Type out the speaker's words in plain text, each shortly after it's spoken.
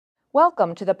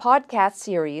Welcome to the podcast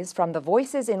series from the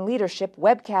Voices in Leadership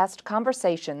webcast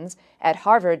conversations at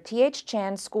Harvard T.H.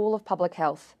 Chan School of Public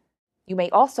Health. You may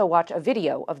also watch a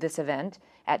video of this event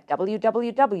at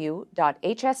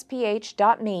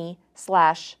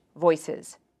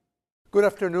www.hsph.me/voices. Good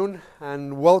afternoon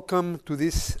and welcome to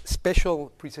this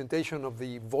special presentation of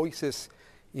the Voices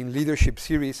in Leadership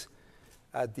series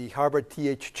at the Harvard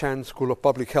T.H. Chan School of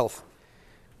Public Health.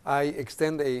 I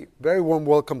extend a very warm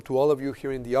welcome to all of you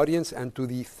here in the audience and to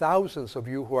the thousands of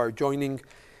you who are joining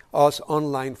us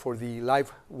online for the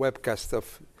live webcast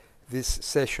of this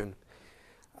session.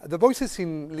 The Voices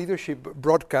in Leadership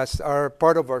broadcasts are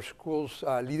part of our school's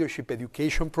leadership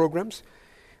education programs,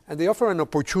 and they offer an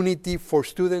opportunity for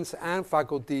students and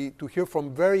faculty to hear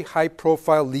from very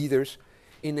high-profile leaders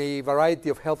in a variety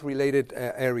of health-related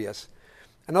areas,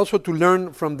 and also to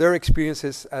learn from their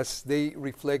experiences as they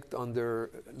reflect on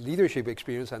their leadership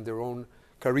experience and their own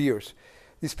careers.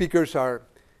 These speakers are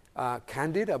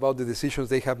candid about the decisions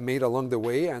they have made along the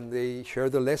way, and they share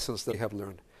the lessons they have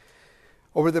learned.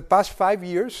 Over the past 5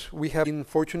 years, we have been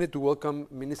fortunate to welcome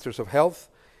ministers of health,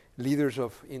 leaders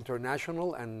of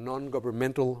international and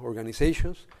non-governmental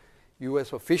organizations,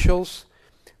 U.S. officials,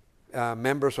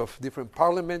 members of different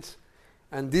parliaments,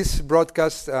 and these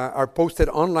broadcasts are posted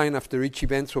online after each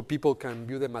event so people can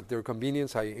view them at their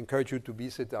convenience. I encourage you to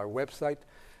visit our website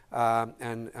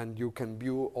and you can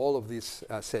view all of these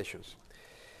sessions.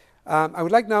 I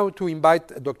would like now to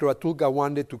invite Dr. Atul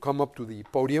Gawande to come up to the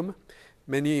podium.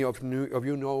 Many of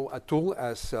you know Atul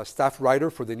as a staff writer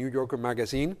for the New Yorker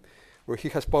magazine, where he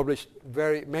has published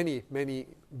many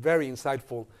very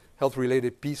insightful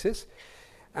health-related pieces,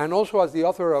 and also as the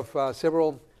author of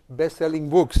several best-selling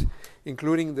books,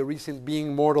 including the recent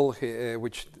Being Mortal,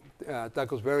 which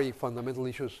tackles very fundamental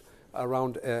issues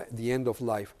around the end of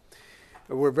life.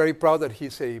 We're very proud that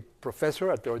he's a professor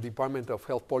at our Department of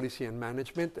Health Policy and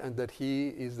Management, and that he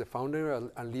is the founder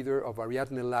and leader of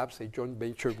Ariadne Labs, a joint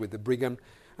venture with the Brigham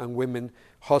and Women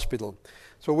Hospital.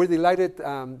 So we're delighted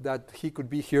that he could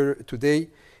be here today,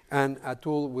 and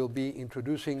Atul will be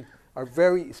introducing our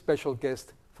very special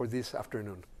guest for this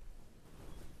afternoon.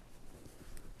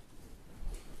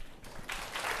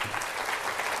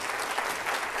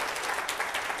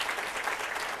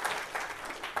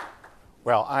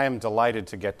 Well, I am delighted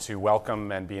to get to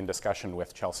welcome and be in discussion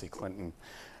with Chelsea Clinton.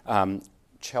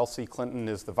 Chelsea Clinton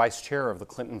is the vice chair of the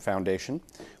Clinton Foundation,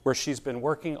 where she's been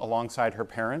working alongside her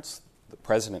parents, the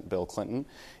President Bill Clinton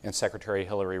and Secretary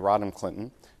Hillary Rodham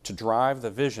Clinton, to drive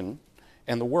the vision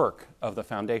and the work of the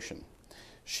foundation.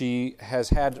 She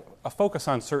has had a focus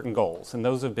on certain goals, and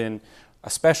those have been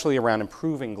especially around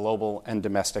improving global and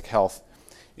domestic health,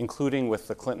 including with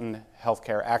the Clinton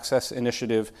Healthcare Access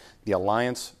Initiative, the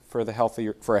Alliance for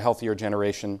a Healthier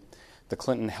Generation, the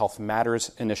Clinton Health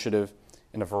Matters Initiative,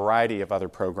 and a variety of other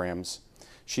programs.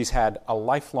 She's had a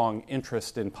lifelong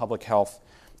interest in public health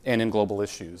and in global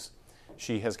issues.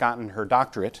 She has gotten her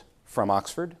doctorate from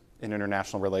Oxford in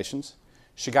international relations.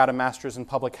 She got a master's in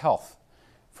public health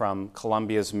from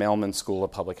Columbia's Mailman School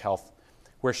of Public Health,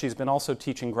 where she's been also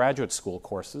teaching graduate school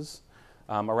courses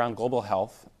around global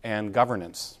health and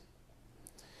governance.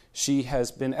 She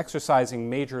has been exercising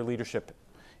major leadership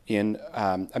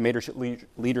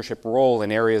leadership role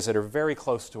in areas that are very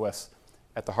close to us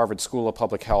at the Harvard School of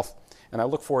Public Health, and I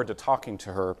look forward to talking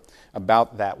to her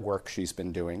about that work she's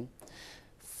been doing.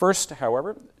 First,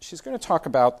 however, she's going to talk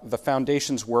about the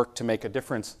Foundation's work to make a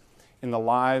difference in the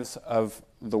lives of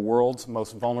the world's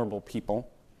most vulnerable people,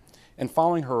 and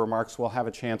following her remarks, we'll have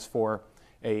a chance for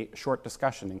a short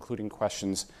discussion, including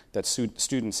questions that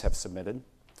students have submitted.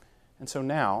 And so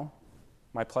now,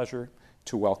 my pleasure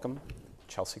to welcome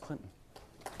Chelsea Clinton.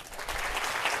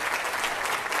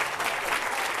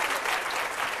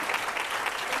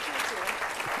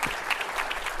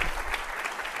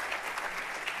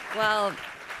 Well,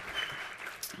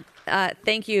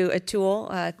 thank you,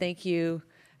 Atul. Thank you,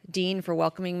 Dean, for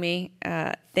welcoming me.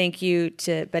 Thank you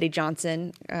to Betty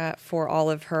Johnson for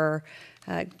all of her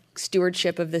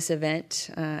stewardship of this event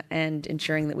and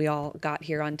ensuring that we all got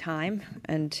here on time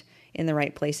and in the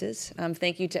right places.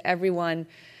 Thank you to everyone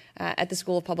at the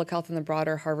School of Public Health and the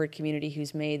broader Harvard community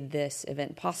who's made this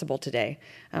event possible today.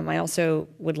 I also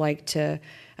would like to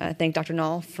thank Dr.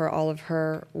 Nall for all of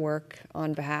her work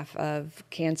on behalf of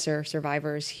cancer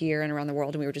survivors here and around the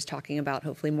world. And we were just talking about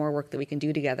hopefully more work that we can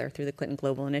do together through the Clinton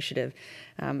Global Initiative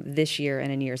this year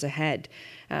and in years ahead.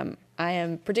 I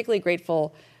am particularly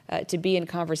grateful to be in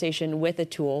conversation with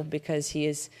Atul because he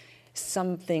is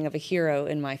something of a hero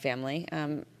in my family.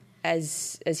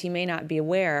 as he may not be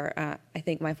aware, I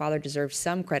think my father deserves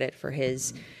some credit for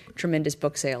his tremendous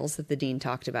book sales that the dean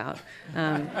talked about.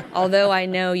 Although I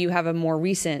know you have a more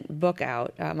recent book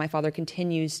out, my father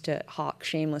continues to hawk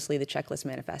shamelessly the Checklist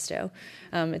Manifesto.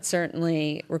 It's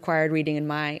certainly required reading in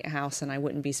my house, and I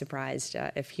wouldn't be surprised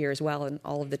if here as well, and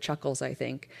all of the chuckles, I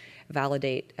think,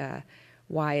 validate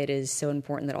why it is so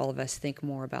important that all of us think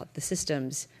more about the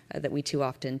systems that we too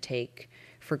often take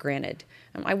for granted.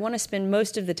 I want to spend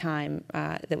most of the time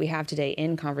that we have today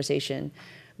in conversation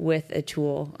with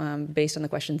Atul based on the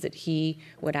questions that he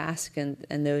would ask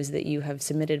and those that you have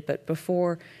submitted. But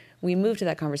before we move to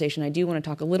that conversation, I do want to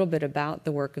talk a little bit about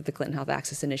the work of the Clinton Health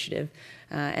Access Initiative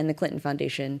and the Clinton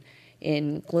Foundation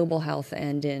in global health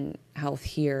and in health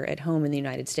here at home in the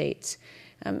United States.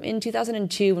 In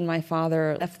 2002, when my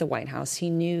father left the White House, he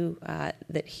knew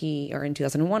or in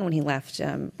 2001 when he left,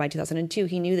 by 2002,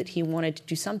 he knew that he wanted to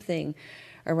do something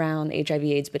around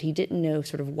HIV/AIDS, but he didn't know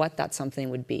sort of what that something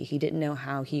would be. He didn't know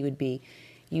how he would be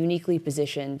uniquely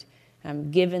positioned,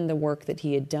 given the work that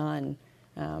he had done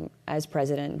as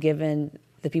president, given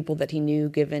the people that he knew,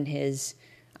 given his,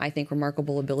 I think,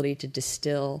 remarkable ability to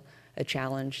distill a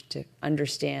challenge, to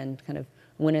understand kind of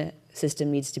when a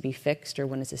system needs to be fixed or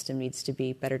when a system needs to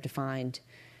be better defined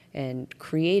and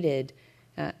created,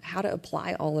 how to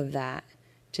apply all of that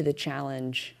to the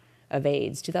challenge of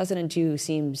AIDS. 2002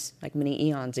 seems like many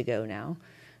eons ago now.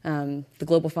 The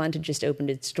Global Fund had just opened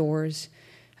its doors.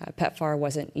 PEPFAR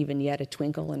wasn't even yet a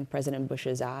twinkle in President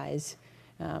Bush's eyes.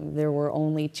 There were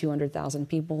only 200,000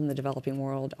 people in the developing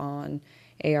world on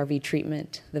ARV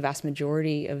treatment. The vast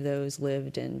majority of those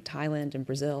lived in Thailand and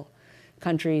Brazil,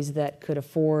 countries that could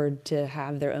afford to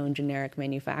have their own generic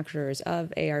manufacturers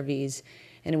of ARVs,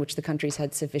 and in which the countries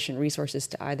had sufficient resources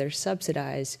to either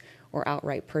subsidize or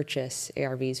outright purchase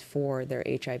ARVs for their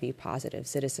HIV-positive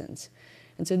citizens.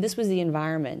 And so this was the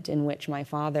environment in which my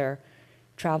father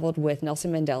traveled with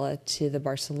Nelson Mandela to the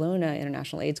Barcelona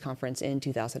International AIDS Conference in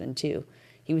 2002.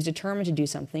 He was determined to do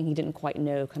something. He didn't quite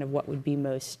know kind of what would be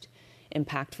most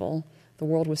impactful. The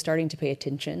world was starting to pay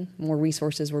attention. More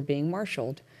resources were being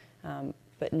marshaled,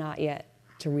 but not yet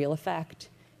to real effect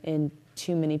in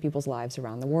too many people's lives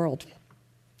around the world.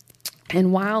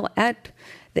 And while at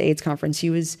the AIDS conference, he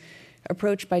was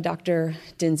approached by Dr.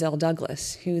 Denzel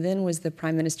Douglas, who then was the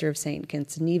Prime Minister of St.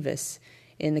 Kitts and Nevis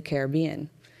in the Caribbean.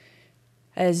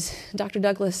 As Dr.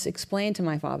 Douglas explained to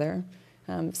my father,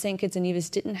 St. Kitts and Nevis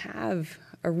didn't have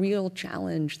a real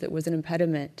challenge that was an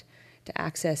impediment to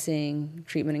accessing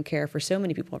treatment and care for so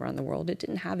many people around the world. It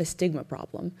didn't have a stigma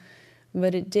problem,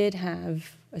 but it did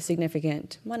have a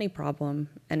significant money problem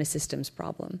and a systems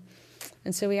problem.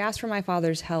 And so we asked for my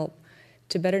father's help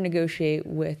to better negotiate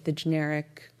with the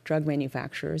generic drug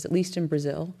manufacturers, at least in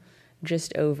Brazil,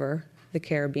 just over the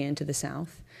Caribbean to the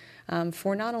south,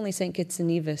 for not only St. Kitts and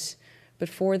Nevis, but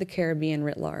for the Caribbean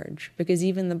writ large, because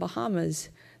even the Bahamas,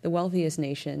 the wealthiest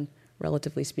nation,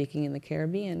 relatively speaking, in the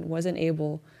Caribbean, wasn't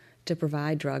able to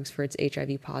provide drugs for its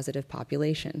HIV-positive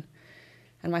population.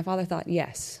 And my father thought,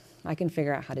 yes, I can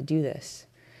figure out how to do this.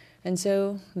 And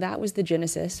so that was the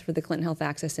genesis for the Clinton Health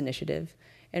Access Initiative,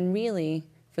 and really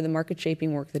for the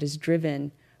market-shaping work that has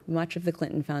driven much of the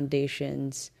Clinton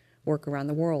Foundation's work around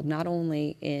the world, not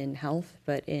only in health,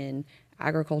 but in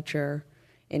agriculture,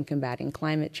 in combating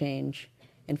climate change,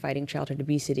 in fighting childhood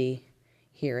obesity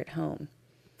here at home.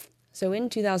 So in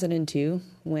 2002,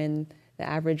 when the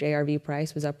average ARV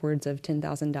price was upwards of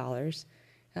 $10,000,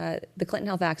 the Clinton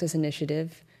Health Access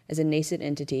Initiative, as a nascent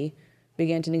entity,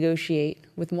 began to negotiate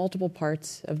with multiple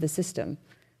parts of the system,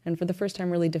 and for the first time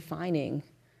really defining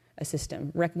a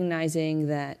system, recognizing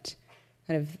that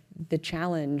kind of the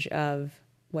challenge of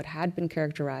what had been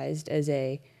characterized as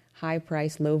a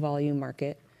high-price, low-volume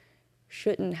market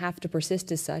shouldn't have to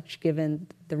persist as such, given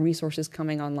the resources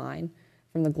coming online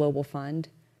from the Global Fund,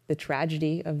 the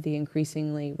tragedy of the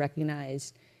increasingly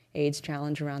recognized AIDS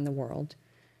challenge around the world.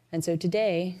 And so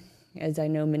today, as I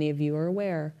know many of you are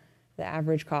aware, the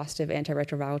average cost of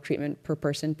antiretroviral treatment per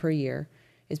person per year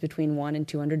is between $100 and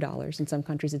 $200. In some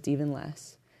countries, it's even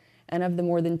less. And of the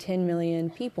more than 10 million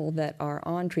people that are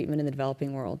on treatment in the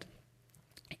developing world,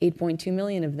 8.2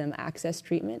 million of them access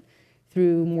treatment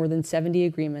through more than 70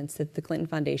 agreements that the Clinton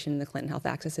Foundation and the Clinton Health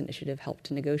Access Initiative helped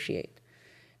to negotiate.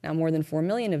 Now, more than 4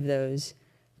 million of those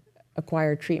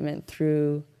acquire treatment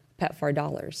through PEPFAR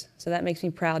dollars. So that makes me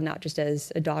proud, not just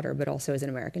as a daughter, but also as an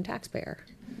American taxpayer.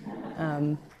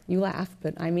 You laugh,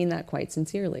 but I mean that quite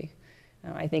sincerely.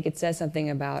 I think it says something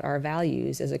about our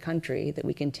values as a country that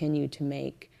we continue to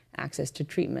make access to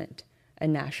treatment a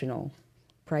national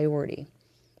priority.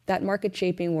 That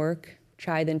market-shaping work,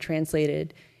 CHI then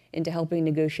translated into helping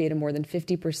negotiate a more than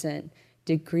 50%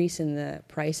 decrease in the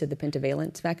price of the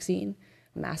pentavalent vaccine,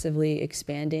 massively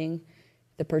expanding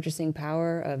the purchasing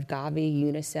power of Gavi,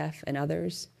 UNICEF, and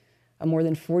others, a more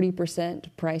than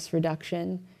 40% price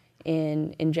reduction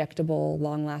in injectable,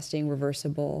 long-lasting,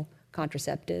 reversible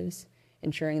contraceptives,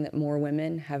 ensuring that more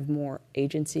women have more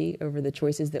agency over the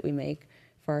choices that we make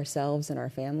for ourselves and our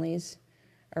families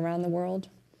around the world.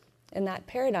 And that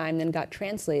paradigm then got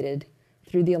translated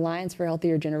through the Alliance for a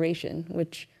Healthier Generation,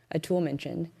 which Atul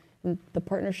mentioned, the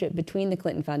partnership between the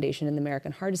Clinton Foundation and the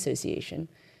American Heart Association,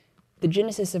 the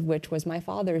genesis of which was my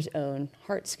father's own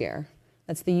heart scare.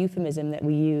 That's the euphemism that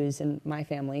we use in my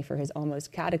family for his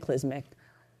almost cataclysmic,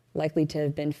 likely to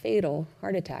have been fatal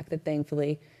heart attack that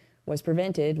thankfully was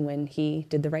prevented when he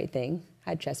did the right thing,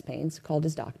 had chest pains, called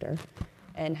his doctor,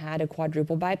 and had a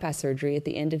quadruple bypass surgery at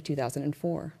the end of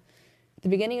 2004. At the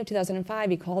beginning of 2005,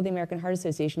 he called the American Heart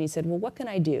Association. He said, well, what can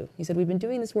I do? He said, we've been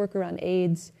doing this work around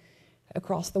AIDS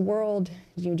across the world.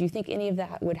 Do you think any of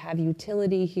that would have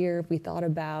utility here if we thought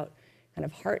about kind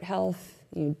of heart health?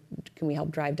 Can we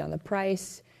help drive down the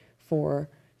price for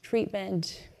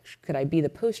treatment? Could I be the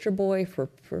poster boy for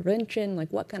prevention?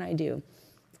 Like, what can I do?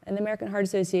 And the American Heart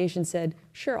Association said,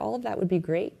 sure, all of that would be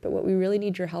great, but what we really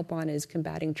need your help on is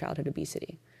combating childhood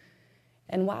obesity.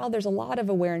 And while there's a lot of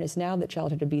awareness now that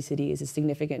childhood obesity is a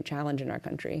significant challenge in our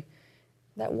country,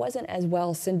 that wasn't as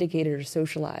well syndicated or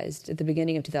socialized at the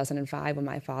beginning of 2005 when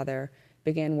my father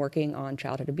began working on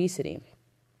childhood obesity.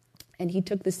 And he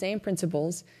took the same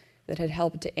principles that had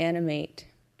helped to animate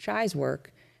CHI's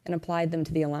work and applied them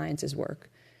to the Alliance's work,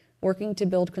 working to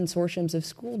build consortiums of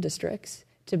school districts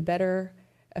to better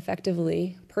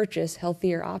effectively purchase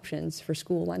healthier options for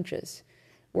school lunches,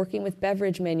 working with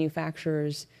beverage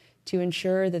manufacturers to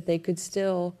ensure that they could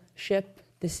still ship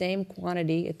the same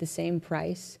quantity at the same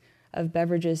price of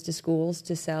beverages to schools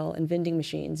to sell in vending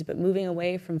machines, but moving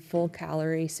away from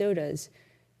full-calorie sodas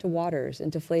to waters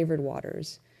and to flavored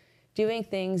waters, doing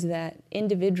things that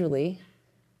individually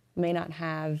may not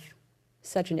have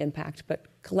such an impact, but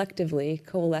collectively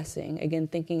coalescing, again,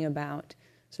 thinking about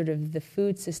sort of the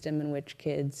food system in which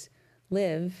kids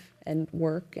live and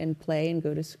work and play and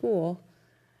go to school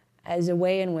as a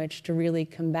way in which to really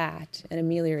combat and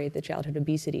ameliorate the childhood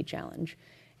obesity challenge.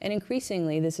 And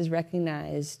increasingly, this is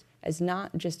recognized as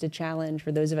not just a challenge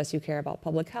for those of us who care about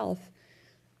public health,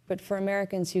 but for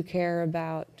Americans who care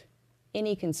about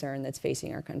any concern that's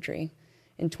facing our country.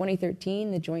 In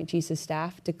 2013, the Joint Chiefs of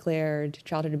Staff declared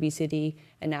childhood obesity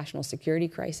a national security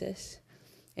crisis.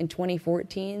 In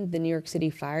 2014, the New York City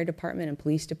Fire Department and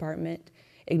Police Department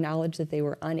acknowledged that they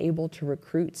were unable to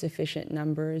recruit sufficient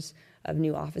numbers of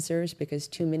new officers because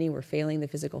too many were failing the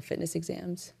physical fitness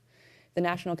exams. The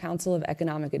National Council of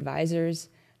Economic Advisors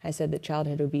has said that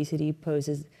childhood obesity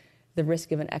poses the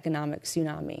risk of an economic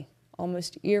tsunami,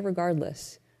 almost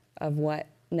irregardless of what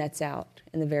nets out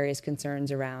in the various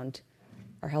concerns around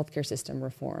our healthcare system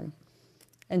reform.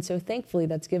 And so thankfully,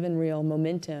 that's given real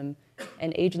momentum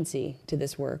and agency to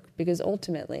this work, because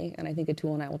ultimately, and I think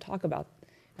Atul and I will talk about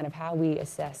kind of how we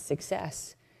assess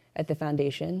success at the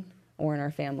foundation or in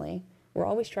our family, we're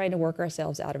always trying to work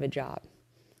ourselves out of a job.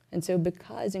 And so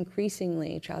because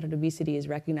increasingly childhood obesity is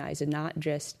recognized as not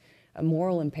just a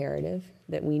moral imperative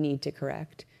that we need to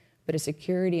correct, but a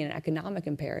security and economic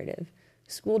imperative,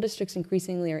 school districts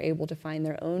increasingly are able to find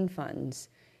their own funds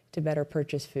to better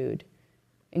purchase food.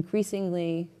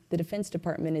 Increasingly, the Defense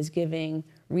Department is giving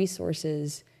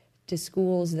resources to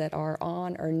schools that are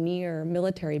on or near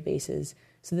military bases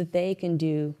so that they can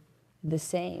do the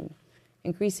same.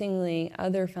 Increasingly,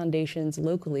 other foundations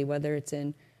locally, whether it's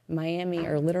in Miami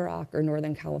or Little Rock or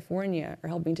Northern California, are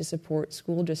helping to support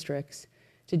school districts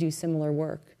to do similar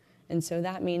work. And so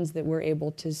that means that we're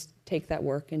able to take that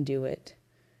work and do it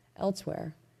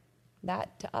elsewhere.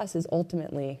 That, to us, is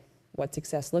ultimately what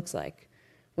success looks like.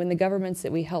 When the governments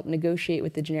that we help negotiate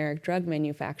with the generic drug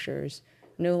manufacturers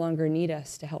no longer need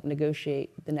us to help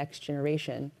negotiate the next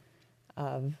generation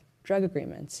of drug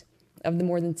agreements. Of the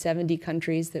more than 70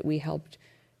 countries that we helped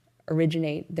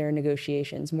originate their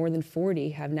negotiations, more than 40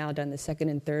 have now done the second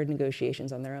and third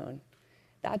negotiations on their own.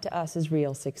 That to us is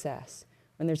real success,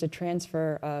 when there's a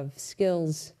transfer of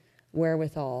skills,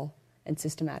 wherewithal, and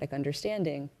systematic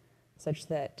understanding, such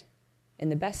that, in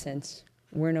the best sense,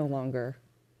 we're no longer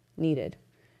needed.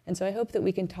 And so I hope that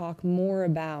we can talk more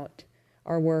about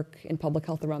our work in public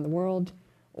health around the world,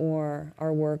 or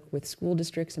our work with school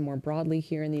districts and more broadly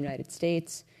here in the United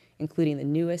States, including the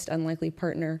newest unlikely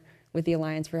partner with the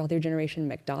Alliance for a Healthier Generation,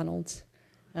 McDonald's.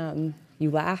 You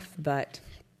laugh, but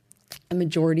a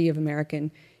majority of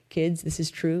American kids, this is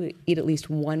true, eat at least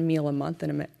one meal a month in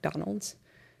a McDonald's.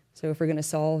 So if we're going to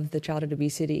solve the childhood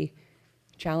obesity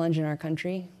challenge in our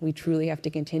country. We truly have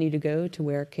to continue to go to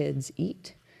where kids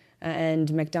eat.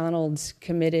 And McDonald's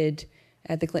committed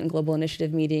at the Clinton Global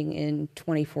Initiative meeting in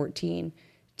 2014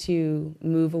 to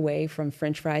move away from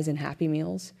French fries and Happy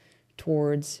Meals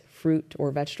towards fruit or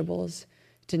vegetables,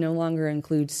 to no longer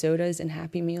include sodas in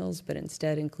Happy Meals, but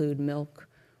instead include milk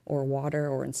or water,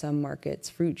 or in some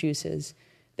markets, fruit juices.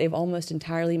 They've almost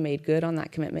entirely made good on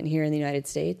that commitment here in the United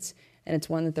States, and it's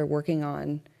one that they're working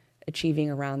on achieving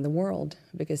around the world,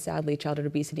 because sadly, childhood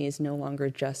obesity is no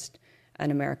longer just an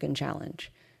American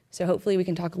challenge. So hopefully we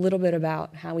can talk a little bit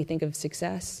about how we think of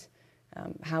success,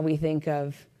 how we think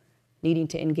of needing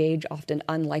to engage often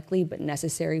unlikely but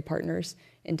necessary partners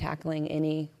in tackling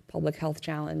any public health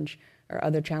challenge or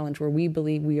other challenge where we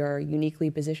believe we are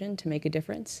uniquely positioned to make a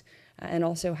difference, and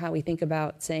also how we think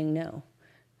about saying no.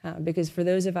 Because for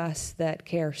those of us that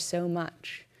care so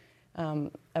much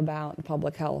about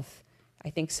public health, I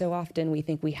think so often we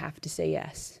think we have to say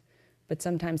yes. But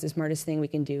sometimes the smartest thing we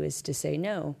can do is to say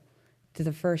no to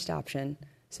the first option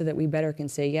so that we better can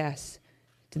say yes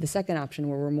to the second option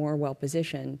where we're more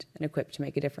well-positioned and equipped to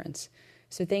make a difference.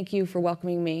 So thank you for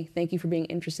welcoming me. Thank you for being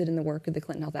interested in the work of the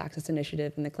Clinton Health Access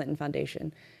Initiative and the Clinton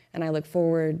Foundation. And I look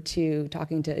forward to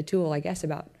talking to Atul, I guess,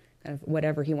 about kind of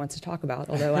whatever he wants to talk about,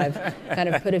 although I've kind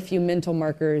of put a few mental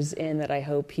markers in that I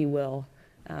hope he will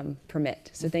permit.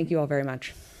 So thank you all very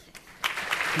much.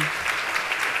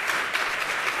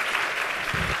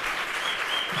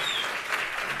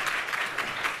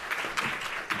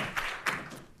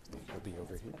 We'll be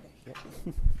over here. Yeah.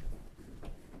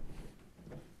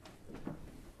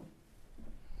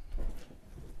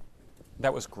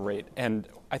 That was great. And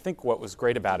I think what was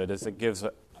great about it is it gives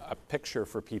a picture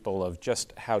for people of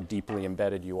just how deeply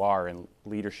embedded you are in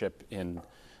leadership in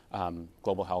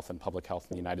global health and public health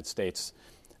in the United States.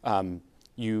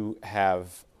 You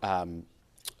have,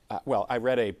 well, I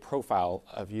read a profile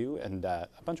of you and a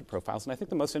bunch of profiles, and I think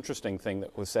the most interesting thing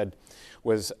that was said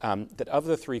was that of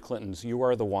the three Clintons, you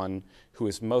are the one who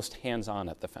is most hands-on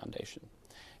at the foundation.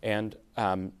 And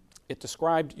it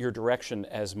described your direction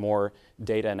as more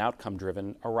data and outcome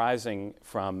driven, arising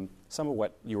from some of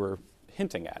what you were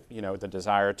hinting at, you know, the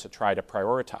desire to try to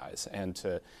prioritize and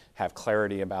to have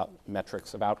clarity about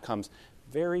metrics of outcomes.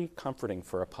 Very comforting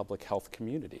for a public health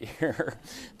community here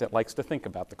that likes to think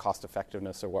about the cost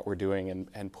effectiveness of what we're doing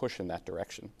and push in that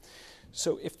direction.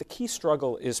 So if the key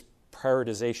struggle is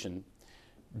prioritization,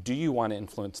 do you want to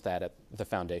influence that at the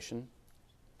foundation?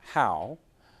 How?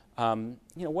 You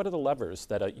know, what are the levers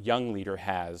that a young leader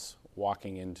has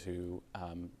walking into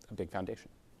a big foundation?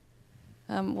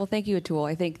 Well, thank you, Atul.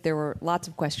 I think there were lots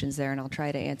of questions there, and I'll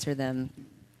try to answer them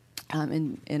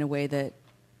in a way that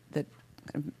kind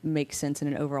of makes sense in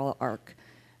an overall arc.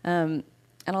 And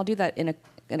I'll do that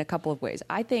in a couple of ways.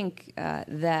 I think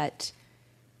that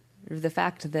the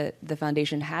fact that the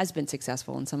foundation has been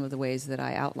successful in some of the ways that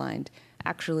I outlined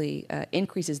actually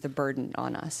increases the burden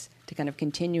on us to kind of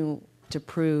continue to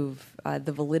prove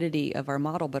the validity of our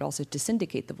model, but also to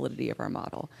syndicate the validity of our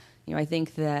model. You know, I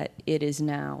think that it is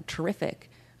now terrific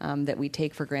that we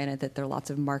take for granted that there are lots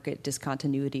of market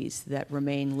discontinuities that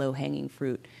remain low-hanging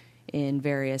fruit in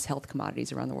various health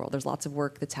commodities around the world. There's lots of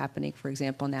work that's happening, for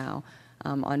example, now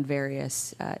on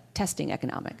various testing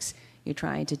economics. You're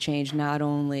trying to change not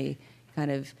only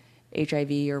kind of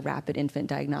HIV or rapid infant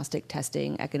diagnostic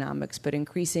testing economics, but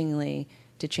increasingly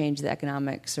to change the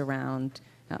economics around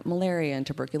malaria and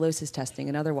tuberculosis testing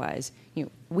and otherwise. You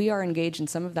know, we are engaged in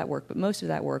some of that work, but most of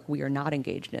that work we are not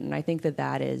engaged in, and I think that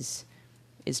that is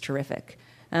terrific.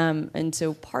 And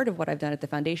so part of what I've done at the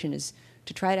foundation is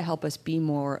to try to help us be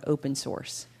more open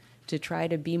source, to try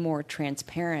to be more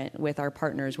transparent with our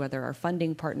partners, whether our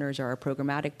funding partners or our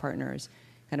programmatic partners,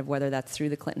 kind of whether that's through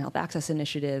the Clinton Health Access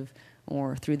Initiative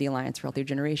or through the Alliance for Healthier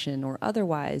Generation or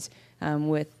otherwise,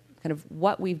 with kind of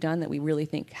what we've done that we really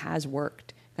think has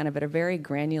worked, kind of at a very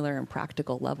granular and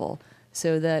practical level,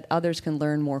 so that others can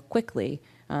learn more quickly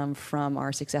from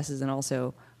our successes and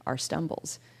also our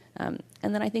stumbles. And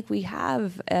then I think we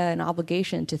have an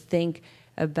obligation to think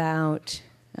about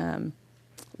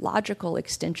logical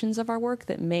extensions of our work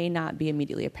that may not be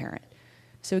immediately apparent.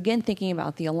 So again, thinking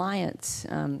about the Alliance,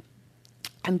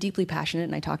 I'm deeply passionate,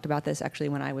 and I talked about this actually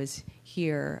when I was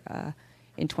here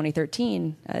in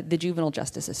 2013, the juvenile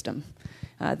justice system.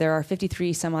 There are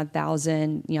 53 some odd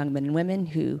thousand young men and women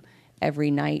who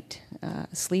every night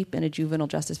sleep in a juvenile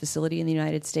justice facility in the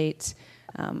United States.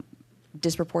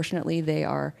 Disproportionately, they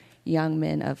are young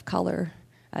men of color.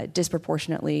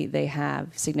 Disproportionately, they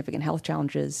have significant health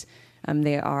challenges.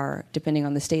 They are, depending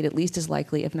on the state, at least as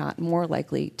likely, if not more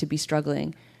likely, to be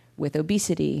struggling with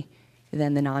obesity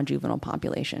than the non-juvenile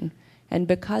population. And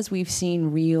because we've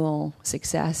seen real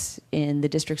success in the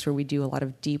districts where we do a lot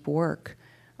of deep work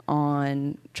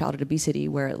on childhood obesity,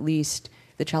 where at least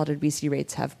the childhood obesity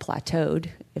rates have plateaued,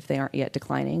 if they aren't yet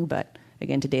declining, but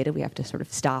again, to data, we have to sort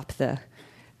of stop the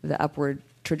upward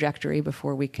trajectory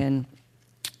before we can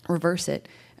reverse it.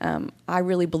 I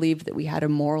really believed that we had a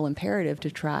moral imperative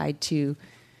to try to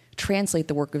translate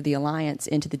the work of the Alliance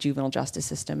into the juvenile justice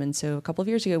system. And so a couple of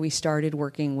years ago, we started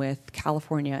working with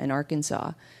California and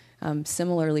Arkansas,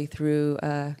 similarly through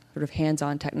a sort of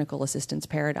hands-on technical assistance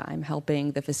paradigm,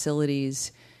 helping the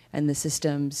facilities and the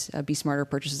systems be smarter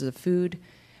purchasers of food,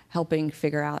 helping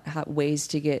figure out ways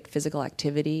to get physical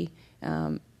activity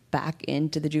back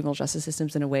into the juvenile justice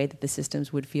systems in a way that the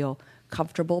systems would feel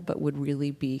comfortable but would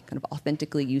really be kind of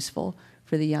authentically useful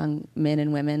for the young men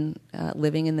and women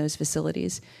living in those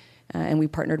facilities. And we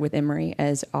partnered with Emory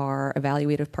as our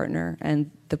evaluative partner, and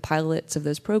the pilots of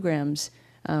those programs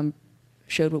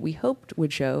showed what we hoped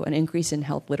would show: an increase in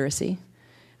health literacy,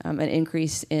 an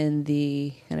increase in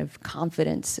the kind of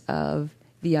confidence of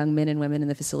the young men and women in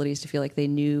the facilities to feel like they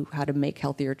knew how to make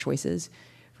healthier choices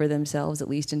for themselves, at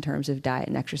least in terms of diet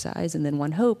and exercise. And then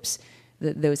one hopes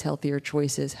that those healthier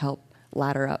choices help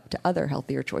ladder up to other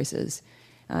healthier choices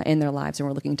in their lives. And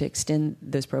we're looking to extend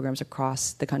those programs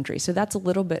across the country. So that's a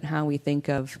little bit how we think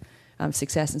of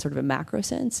success in sort of a macro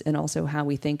sense, and also how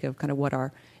we think of kind of what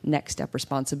our next step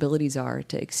responsibilities are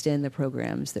to extend the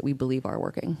programs that we believe are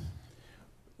working.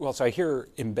 Well, so I hear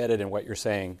embedded in what you're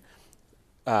saying,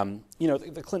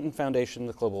 the Clinton Foundation,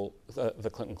 the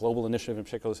Clinton Global Initiative in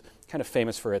particular, is kind of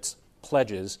famous for its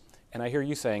pledges. And I hear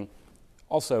you saying,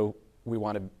 also, we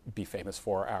want to be famous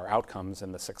for our outcomes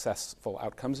and the successful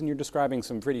outcomes. And you're describing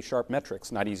some pretty sharp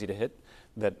metrics, not easy to hit,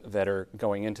 that are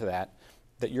going into that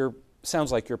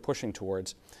sounds like you're pushing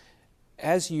towards.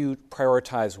 As you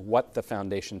prioritize what the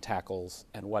foundation tackles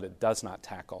and what it does not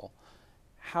tackle,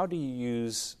 how do you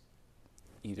use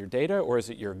either data, or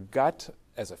is it your gut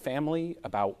as a family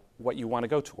about what you want to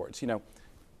go towards?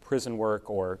 Prison work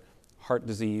or heart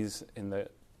disease in the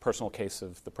personal case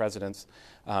of the presidents.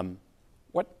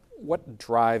 What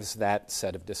drives that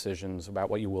set of decisions about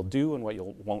what you will do and what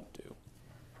you won't do?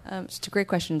 It's a great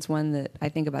question. It's one that I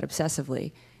think about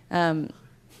obsessively.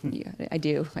 Yeah, I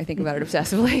do. I think about it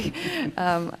obsessively.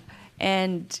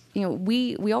 And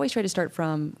we always try to start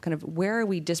from kind of where are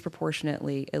we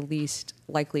disproportionately at least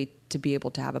likely to be able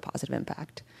to have a positive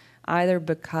impact, either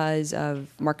because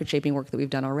of market shaping work that we've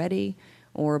done already,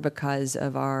 or because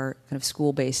of our kind of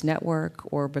school-based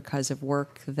network, or because of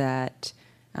work that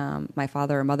my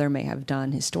father or mother may have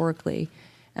done historically.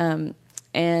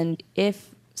 And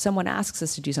if someone asks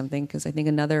us to do something, because I think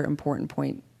another important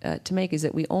point to make is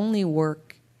that we only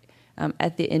work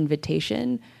at the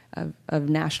invitation of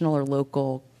national or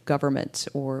local governments,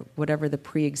 or whatever the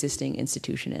pre-existing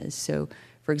institution is. So,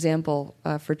 for example,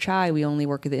 for CHAI, we only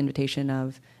work at the invitation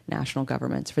of national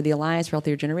governments. For the Alliance for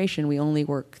Healthier Generation, we only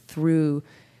work through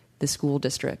the school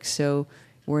districts. So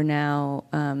we're now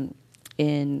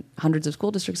in hundreds of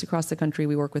school districts across the country.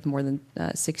 We work with more than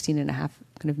 16.5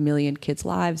 kind of million kids'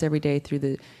 lives every day through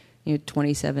the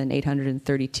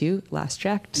 27,832 last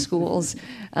checked schools.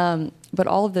 But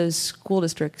all of those school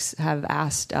districts have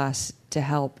asked us to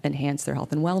help enhance their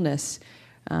health and wellness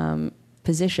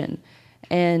position.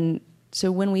 And so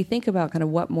when we think about kind of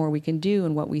what more we can do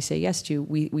and what we say yes to,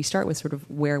 we start with sort of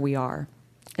where we are.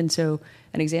 And so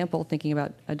an example, thinking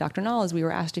about Dr. Nall, is we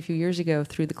were asked a few years ago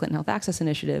through the Clinton Health Access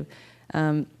Initiative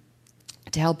to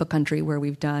help a country where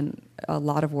we've done a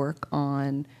lot of work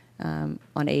on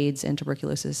AIDS and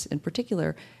tuberculosis in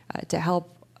particular, to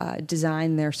help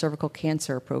design their cervical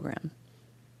cancer program.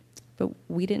 But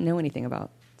we didn't know anything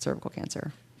about cervical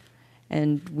cancer.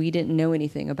 And we didn't know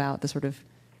anything about the sort of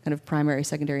kind of primary,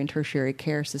 secondary, and tertiary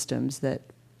care systems that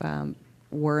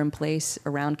were in place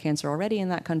around cancer already in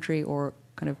that country, or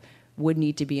kind of would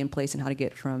need to be in place, and how to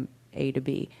get from A to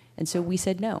B. And so we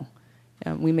said no.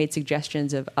 We made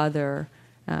suggestions of other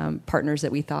partners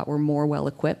that we thought were more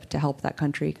well-equipped to help that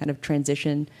country kind of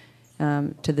transition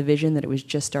to the vision that it was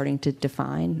just starting to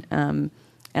define. And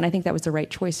I think that was the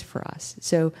right choice for us.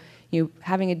 So,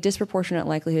 having a disproportionate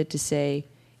likelihood to say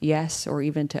yes, or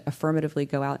even to affirmatively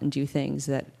go out and do things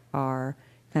that are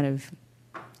kind of,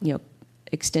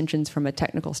 extensions from a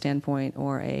technical standpoint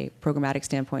or a programmatic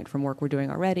standpoint from work we're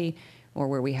doing already, or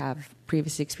where we have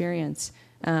previous experience,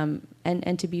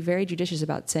 and to be very judicious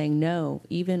about saying no,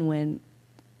 even when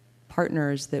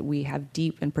partners that we have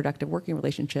deep and productive working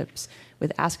relationships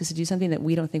with ask us to do something that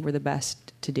we don't think we're the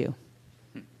best to do.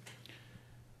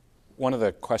 One of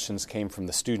the questions came from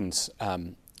the students.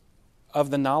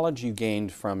 Of the knowledge you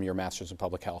gained from your Master's in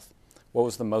Public Health, what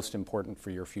was the most important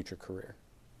for your future career?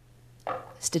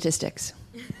 Statistics.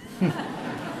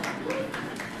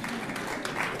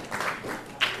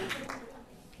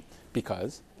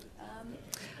 Because?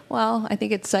 Well, I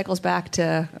think it cycles back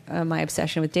to my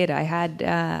obsession with data.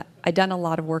 I'd done a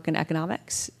lot of work in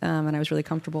economics, and I was really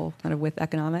comfortable kind of with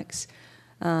economics.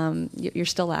 You're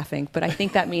still laughing, but I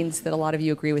think that means that a lot of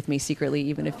you agree with me secretly,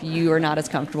 even if you are not as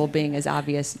comfortable being as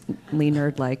obviously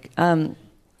nerd-like.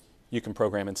 You can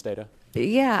program in Stata?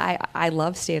 Yeah, I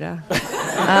love Stata,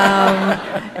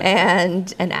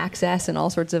 and Access and all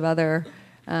sorts of other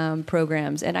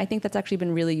programs. And I think that's actually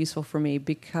been really useful for me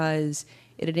because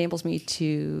it enables me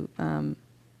to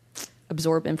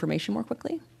absorb information more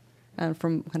quickly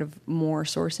from kind of more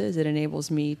sources. It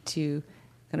enables me to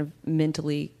kind of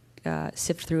mentally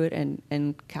sift through it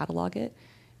and catalog it.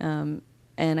 And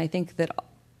I think that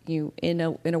in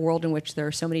a world in which there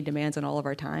are so many demands on all of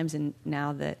our times, and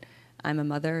now that I'm a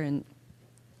mother and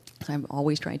I'm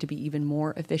always trying to be even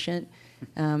more efficient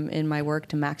in my work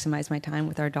to maximize my time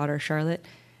with our daughter, Charlotte.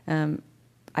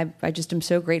 I just am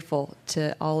so grateful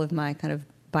to all of my kind of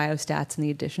biostats and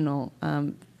the additional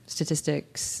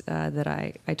statistics that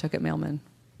I took at Mailman.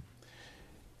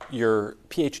 Your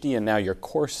PhD and now your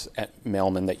course at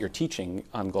Mailman that you're teaching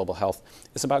on global health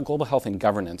is about global health and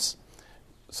governance.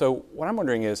 So what I'm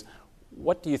wondering is,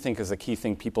 what do you think is the key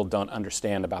thing people don't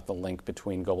understand about the link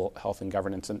between global health and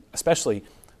governance, and especially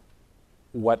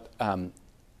what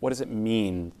does it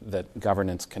mean that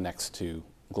governance connects to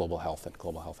global health and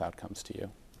global health outcomes to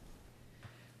you?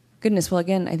 Goodness, well,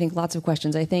 again, I think lots of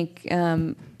questions. I think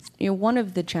one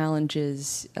of the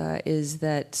challenges is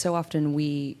that so often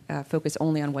we focus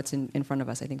only on what's in front of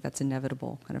us. I think that's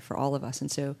inevitable kind of for all of us. And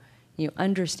so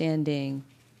understanding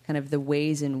kind of the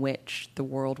ways in which the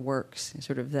world works,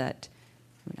 sort of that,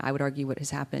 I would argue what has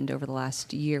happened over the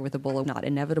last year with Ebola, not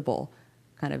inevitable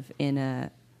kind of in a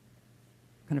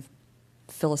kind of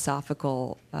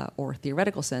philosophical or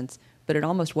theoretical sense, but it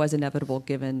almost was inevitable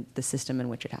given the system in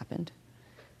which it happened.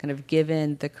 Kind of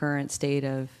given the current state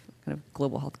of kind of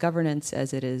global health governance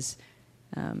as it is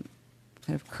kind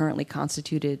of currently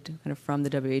constituted kind of from the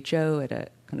WHO at a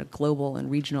kind of global and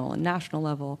regional and national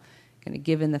level, kind of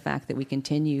given the fact that we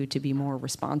continue to be more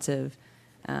responsive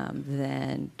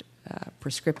than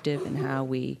prescriptive in how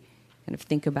we kind of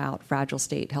think about fragile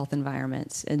state health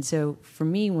environments. And so for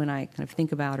me, when I kind of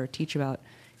think about or teach about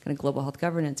kind of global health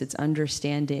governance, it's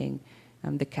understanding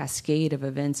the cascade of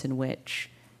events in which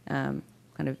kind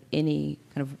of any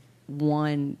kind of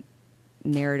one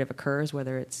narrative occurs,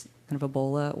 whether it's kind of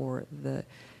Ebola or the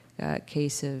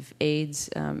case of AIDS,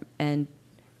 and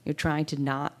trying to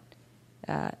not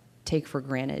take for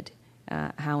granted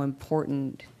how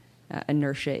important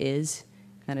inertia is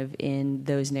kind of in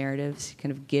those narratives,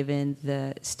 kind of given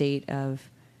the state of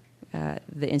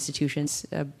the institutions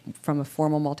from a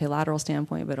formal multilateral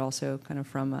standpoint, but also kind of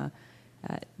from a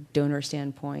donor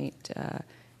standpoint, kind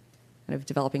of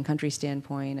developing country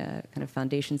standpoint, kind of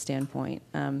foundation standpoint,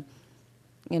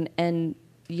 and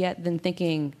yet then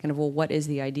thinking kind of, well, what is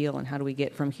the ideal and how do we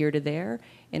get from here to there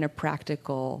in a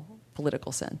practical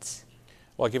political sense?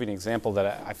 Well, I'll give you an example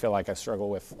that I feel like I struggle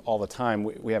with all the time.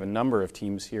 We have a number of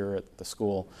teams here at the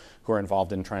school who are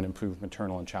involved in trying to improve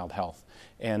maternal and child health.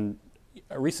 And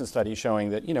a recent study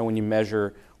showing that, when you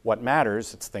measure what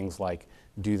matters, it's things like,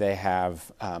 do they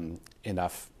have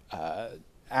enough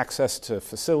access to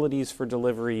facilities for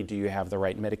delivery? Do you have the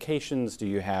right medications? Do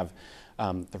you have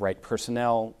the right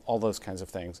personnel? All those kinds of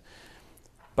things.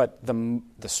 But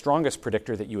the strongest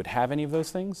predictor that you would have any of those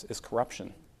things is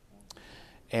corruption.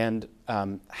 And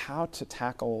how to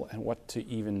tackle and what to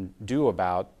even do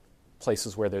about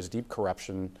places where there's deep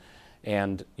corruption,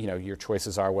 and your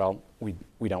choices are, well, we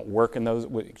don't work in those.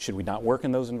 Should we not work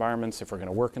in those environments? If we're going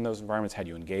to work in those environments, how do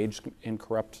you engage in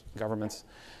corrupt governments?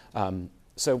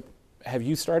 So, have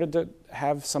you started to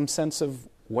have some sense of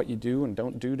what you do and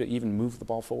don't do to even move the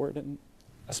ball forward in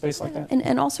a space like that?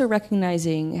 And also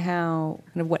recognizing how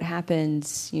kind of what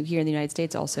happens here in the United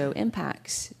States also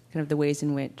impacts kind of the ways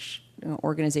in which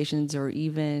organizations or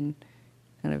even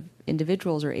kind of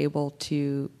individuals are able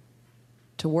to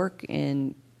work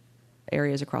in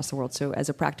areas across the world. So as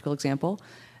a practical example,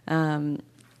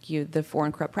 the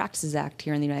Foreign Corrupt Practices Act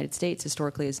here in the United States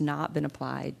historically has not been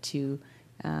applied to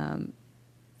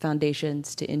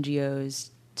foundations, to NGOs,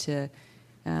 to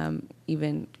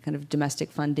even kind of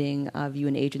domestic funding of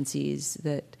UN agencies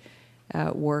that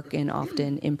work in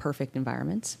often imperfect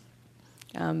environments.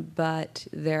 But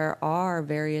there are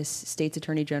various states'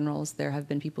 attorney generals. There have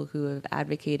been people who have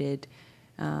advocated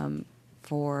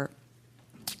for,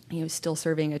 still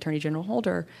serving Attorney General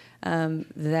Holder,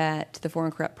 that the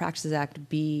Foreign Corrupt Practices Act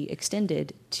be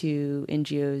extended to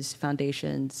NGOs,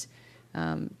 foundations,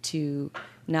 to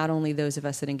not only those of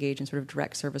us that engage in sort of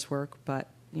direct service work, but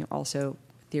also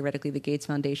theoretically the Gates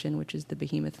Foundation, which is the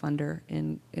behemoth funder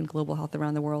in global health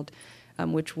around the world,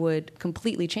 which would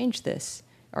completely change this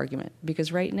argument.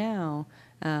 Because right now,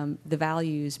 the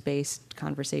values-based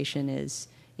conversation is,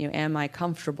 am I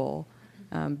comfortable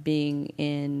being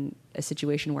in a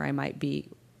situation where I might be,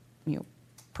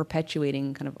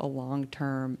 perpetuating kind of a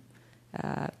long-term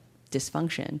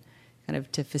dysfunction, kind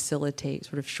of to facilitate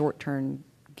sort of short-term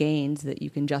gains that you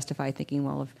can justify thinking,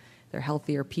 well, if they're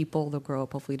healthier people, they'll grow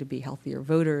up hopefully to be healthier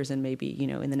voters, and maybe,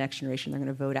 in the next generation they're going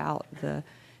to vote out the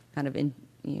kind of,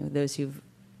 those who've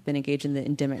been engaged in the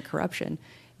endemic corruption.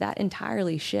 That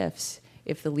entirely shifts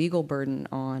if the legal burden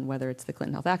on whether it's the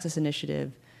Clinton Health Access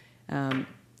Initiative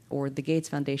or the Gates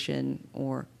Foundation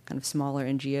or kind of smaller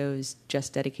NGOs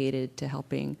just dedicated to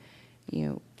helping,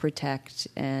 protect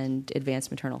and advance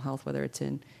maternal health, whether it's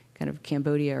in kind of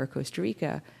Cambodia or Costa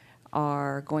Rica,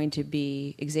 are going to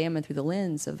be examined through the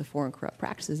lens of the Foreign Corrupt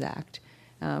Practices Act,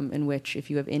 in which if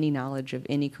you have any knowledge of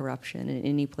any corruption in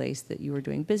any place that you are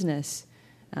doing business,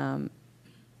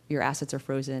 your assets are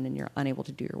frozen and you're unable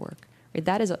to do your work. Right?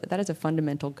 That is a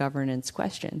fundamental governance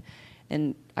question.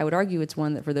 And I would argue it's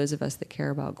one that for those of us that care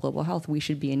about global health, we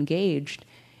should be engaged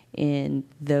in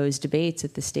those debates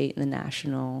at the state and the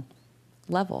national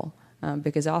level.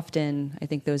 Because often I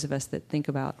think those of us that think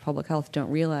about public health don't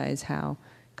realize how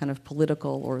kind of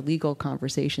political or legal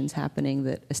conversations happening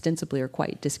that ostensibly are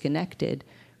quite disconnected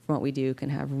from what we do can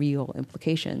have real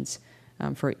implications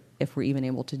for if we're even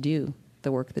able to do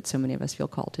the work that so many of us feel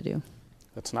called to do.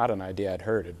 That's not an idea I'd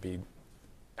heard. It'd be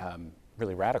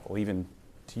really radical, even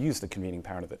to use the convening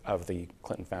power of the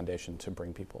Clinton Foundation to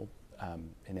bring people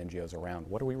in NGOs around.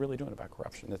 What are we really doing about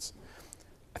corruption? It's,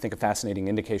 I think, a fascinating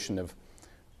indication of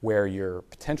where you're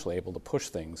potentially able to push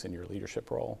things in your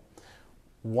leadership role.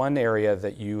 One area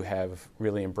that you have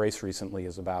really embraced recently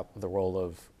is about the role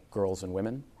of girls and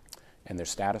women and their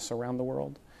status around the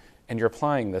world. And you're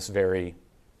applying this very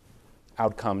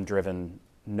outcome-driven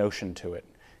notion to it.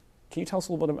 Can you tell us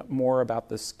a little bit more about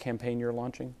this campaign you're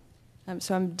launching?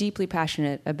 So I'm deeply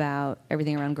passionate about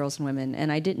everything around girls and women,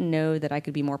 and I didn't know that I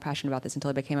could be more passionate about this until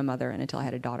I became a mother and until I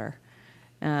had a daughter.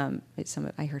 I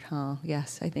heard,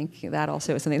 yes, I think that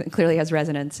also is something that clearly has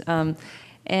resonance.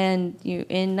 And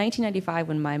in 1995,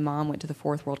 when my mom went to the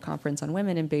Fourth World Conference on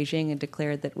Women in Beijing and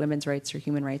declared that women's rights are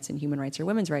human rights and human rights are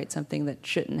women's rights, something that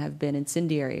shouldn't have been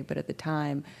incendiary, but at the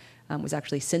time was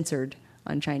actually censored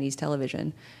on Chinese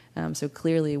television, so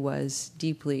clearly was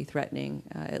deeply threatening,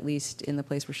 at least in the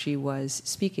place where she was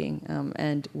speaking,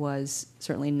 and was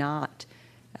certainly not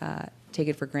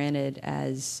taken for granted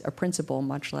as a principle,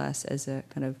 much less as a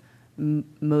kind of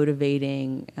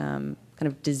motivating kind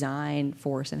of design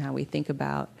force in how we think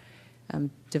about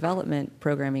development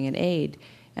programming and aid.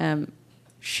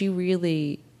 She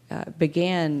really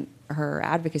began her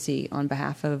advocacy on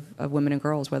behalf of women and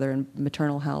girls, whether in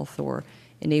maternal health or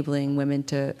enabling women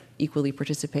to equally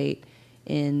participate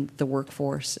in the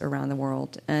workforce around the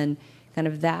world. And kind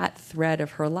of that thread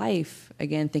of her life,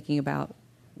 again, thinking about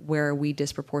where are we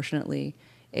disproportionately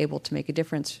able to make a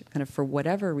difference, kind of for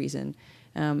whatever reason,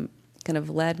 kind of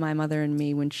led my mother and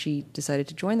me when she decided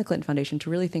to join the Clinton Foundation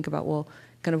to really think about, well,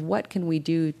 kind of what can we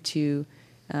do to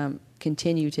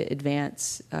continue to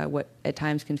advance what at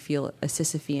times can feel a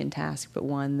Sisyphean task, but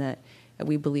one that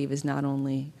we believe is not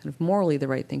only kind of morally the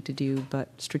right thing to do, but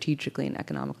strategically and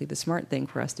economically the smart thing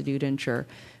for us to do to ensure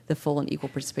the full and equal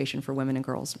participation for women and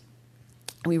girls.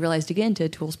 And we realized, again, to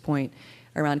Atul's point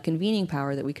around convening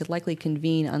power, that we could likely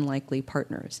convene unlikely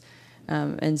partners.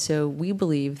 And so we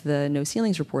believe the No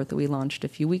Ceilings report that we launched a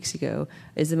few weeks ago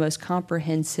is the most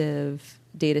comprehensive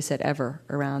data set ever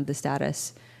around the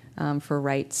status for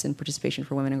rights and participation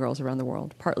for women and girls around the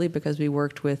world, partly because we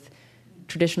worked with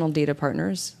traditional data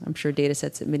partners, I'm sure data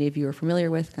sets that many of you are familiar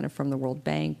with, kind of from the World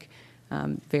Bank,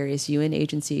 various UN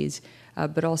agencies,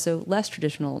 but also less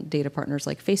traditional data partners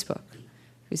like Facebook,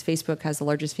 because Facebook has the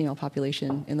largest female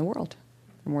population in the world.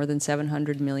 There are more than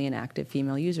 700 million active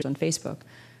female users on Facebook.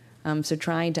 So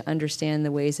trying to understand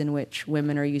the ways in which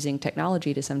women are using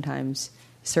technology to sometimes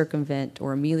circumvent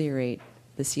or ameliorate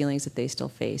the ceilings that they still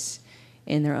face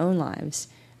in their own lives.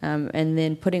 And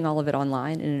then putting all of it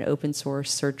online in an open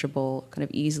source, searchable, kind of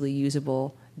easily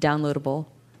usable, downloadable.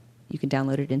 You can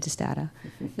download it into Stata,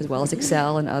 as well as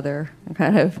Excel and other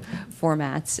kind of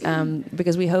formats,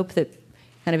 because we hope that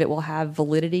kind of it will have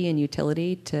validity and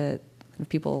utility to kind of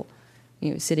people,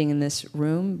 sitting in this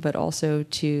room, but also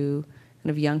to kind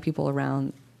of young people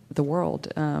around the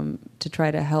world, to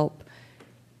try to help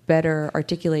better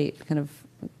articulate kind of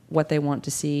what they want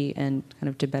to see and kind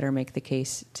of to better make the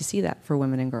case to see that for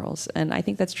women and girls. And I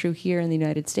think that's true here in the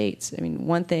United States. I mean,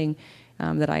 one thing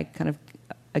that I kind of,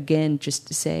 again, just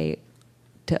to say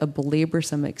to belabor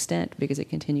some extent, because it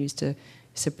continues to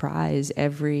surprise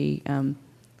every kind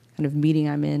of meeting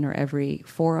I'm in or every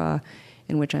fora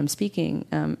in which I'm speaking,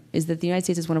 is that the United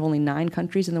States is one of only 9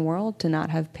 countries in the world to not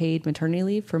have paid maternity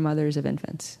leave for mothers of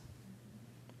infants.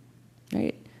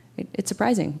 Right? It's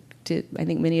surprising to, I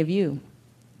think, many of you.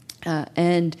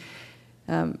 And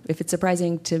if it's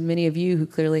surprising to many of you who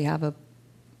clearly have a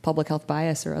public health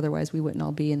bias, or otherwise we wouldn't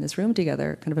all be in this room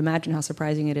together, kind of imagine how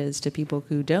surprising it is to people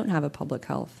who don't have a public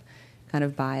health kind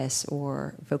of bias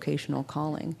or vocational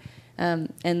calling.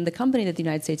 And the company that the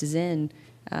United States is in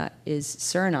is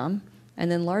Suriname, and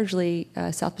then largely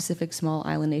South Pacific small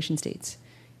island nation states,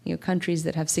 countries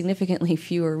that have significantly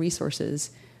fewer resources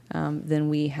than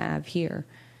we have here.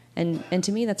 And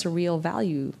to me, that's a real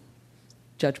value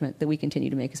judgment that we continue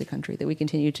to make as a country, that we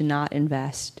continue to not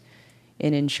invest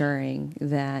in ensuring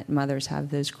that mothers have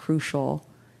those crucial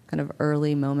kind of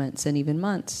early moments and even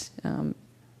months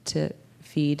to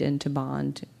feed and to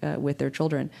bond with their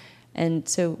children. And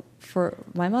so for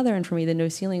my mother and for me, the No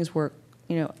Ceilings work,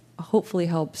 hopefully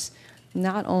helps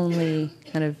not only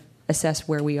kind of assess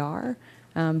where we are,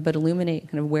 but illuminate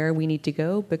kind of where we need to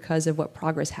go because of what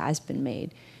progress has been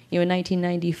made. In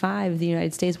 1995, the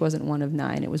United States wasn't one of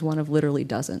 9. It was one of literally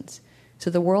dozens. So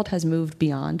the world has moved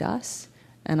beyond us,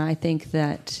 and I think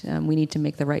that we need to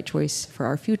make the right choice for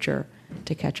our future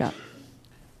to catch up.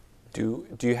 Do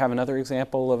you have another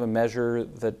example of a measure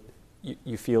that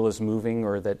you feel is moving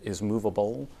or that is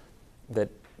movable, that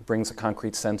brings a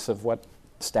concrete sense of what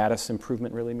status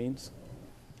improvement really means?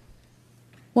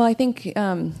 Well, I think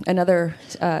another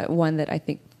one that I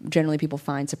think generally people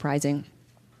find surprising,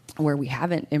 where we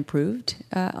haven't improved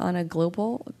on a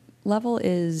global level,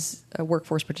 is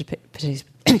workforce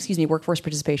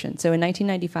participation. So in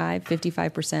 1995,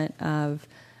 55% of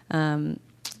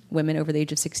women over the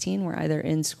age of 16 were either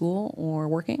in school or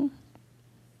working.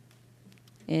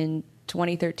 In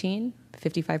 2013,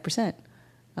 55%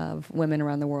 of women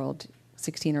around the world,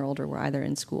 16 or older, were either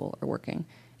in school or working.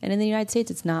 And in the United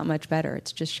States, it's not much better.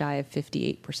 It's just shy of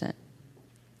 58%.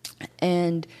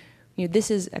 And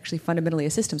this is actually fundamentally a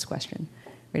systems question,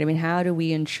 right? I mean, how do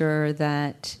we ensure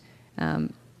that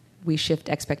we shift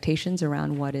expectations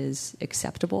around what is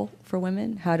acceptable for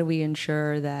women? How do we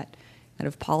ensure that kind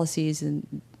of policies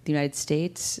in the United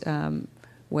States,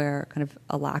 where kind of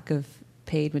a lack of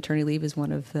paid maternity leave is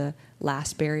one of the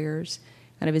last barriers,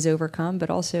 kind of is overcome, but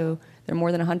also there are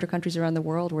more than 100 countries around the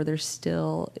world where there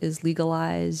still is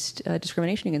legalized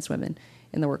discrimination against women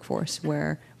in the workforce,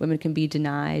 where women can be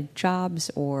denied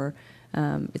jobs or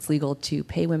it's legal to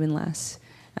pay women less.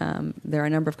 There are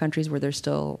a number of countries where there's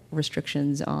still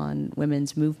restrictions on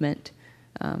women's movement,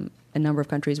 a number of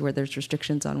countries where there's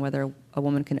restrictions on whether a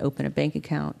woman can open a bank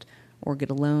account or get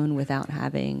a loan without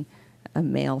having a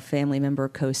male family member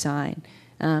co-sign.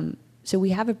 So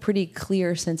we have a pretty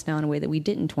clear sense now, in a way that we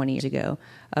didn't 20 years ago,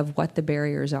 of what the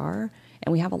barriers are.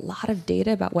 And we have a lot of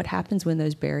data about what happens when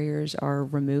those barriers are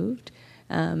removed.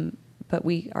 But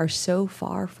we are so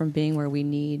far from being where we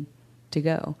need to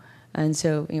go. And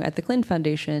so at the Clinton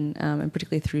Foundation, and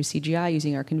particularly through CGI,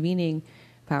 using our convening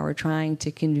power, trying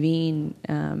to convene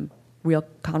real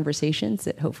conversations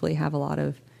that hopefully have a lot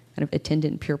of kind of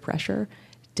attendant peer pressure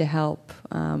to help,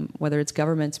 whether it's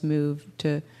governments move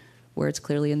to where it's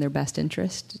clearly in their best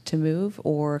interest to move,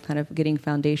 or kind of getting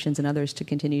foundations and others to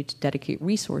continue to dedicate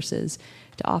resources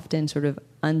to often sort of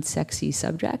unsexy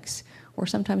subjects or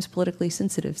sometimes politically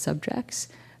sensitive subjects,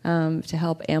 to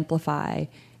help amplify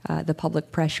the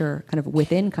public pressure kind of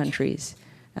within countries,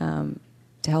 to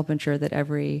help ensure that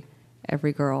every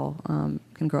girl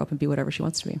can grow up and be whatever she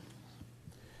wants to be.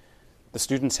 The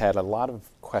students had a lot of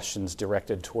questions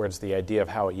directed towards the idea of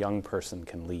how a young person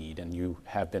can lead, and you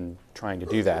have been trying to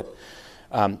do that.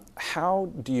 How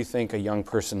do you think a young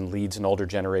person leads an older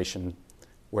generation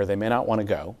where they may not want to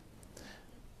go,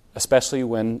 especially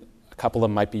when a couple of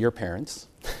them might be your parents?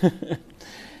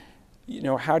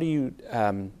 How do you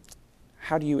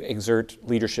exert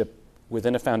leadership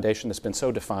within a foundation that's been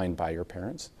so defined by your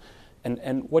parents?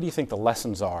 And what do you think the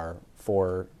lessons are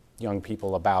for young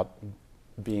people about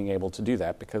being able to do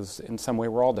that? Because in some way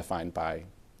we're all defined by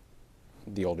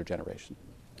the older generation.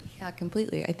 Yeah,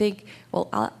 completely. I think, well,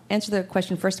 I'll answer the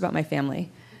question first about my family,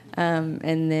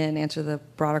 and then answer the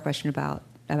broader question about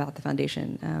the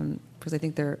foundation, because I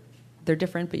think they're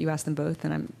different, but you asked them both,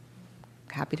 and I'm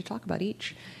happy to talk about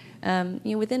each.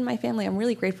 Within my family, I'm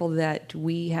really grateful that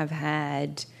we have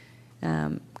had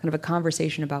kind of a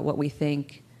conversation about what we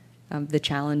think the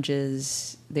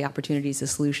challenges, the opportunities, the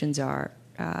solutions are,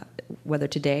 whether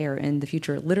today or in the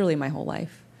future, literally my whole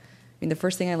life. I mean, the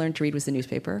first thing I learned to read was the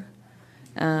newspaper.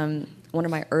 One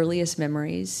of my earliest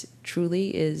memories,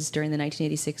 truly, is during the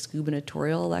 1986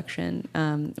 gubernatorial election,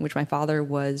 in which my father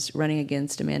was running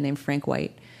against a man named Frank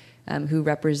White, who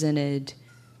represented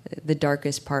the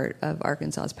darkest part of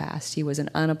Arkansas's past. He was an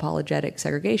unapologetic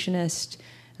segregationist.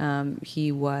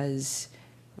 He was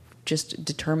just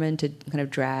determined to kind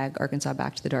of drag Arkansas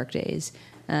back to the dark days.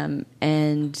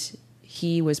 And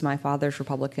he was my father's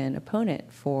Republican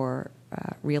opponent for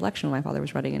re-election when my father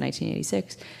was running in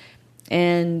 1986.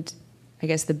 And I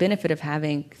guess the benefit of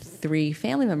having three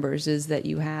family members is that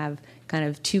you have kind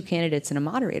of two candidates and a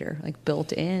moderator, like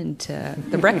built into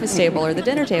the breakfast table or the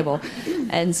dinner table.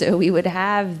 And so we would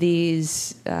have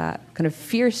these kind of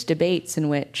fierce debates in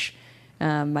which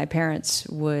my parents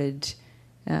would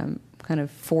kind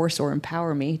of force or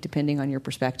empower me, depending on your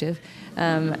perspective,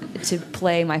 to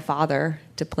play my father,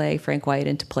 to play Frank White,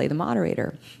 and to play the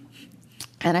moderator.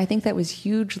 And I think that was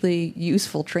hugely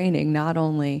useful training, not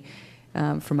only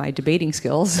for my debating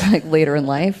skills like later in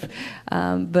life,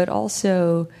 but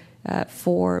also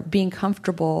for being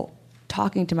comfortable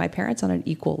talking to my parents on an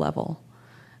equal level,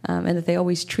 and that they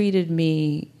always treated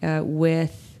me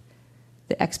with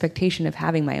the expectation of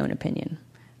having my own opinion.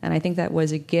 And I think that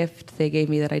was a gift they gave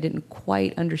me that I didn't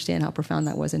quite understand how profound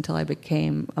that was until I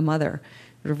became a mother,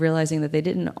 sort of realizing that they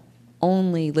didn't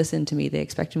only listen to me, they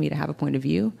expected me to have a point of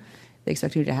view. They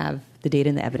expected me to have the data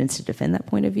and the evidence to defend that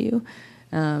point of view.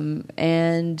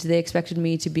 And they expected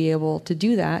me to be able to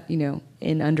do that,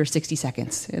 in under 60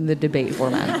 seconds in the debate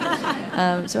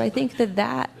format. So I think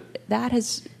that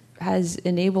has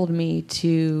enabled me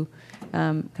to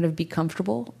kind of be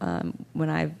comfortable when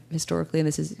I've historically, and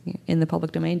this is in the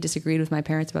public domain, disagreed with my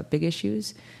parents about big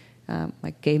issues,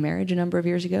 like gay marriage a number of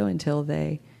years ago, until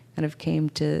they kind of came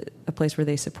to a place where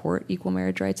they support equal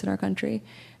marriage rights in our country,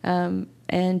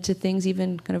 and to things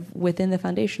even kind of within the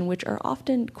foundation, which are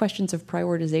often questions of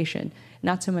prioritization,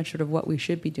 not so much sort of what we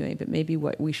should be doing, but maybe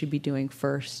what we should be doing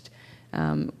first,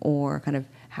 or kind of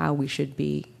how we should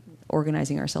be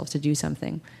organizing ourselves to do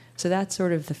something. So that's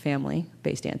sort of the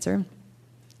family-based answer.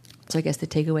 So I guess the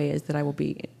takeaway is that I will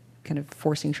be kind of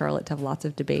forcing Charlotte to have lots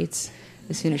of debates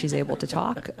as soon as she's able to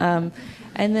talk. And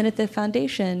then at the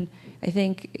foundation, I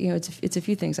think it's a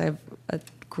few things. I have a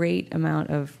great amount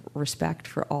of respect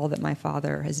for all that my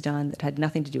father has done that had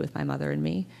nothing to do with my mother and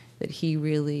me, that he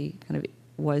really kind of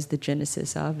was the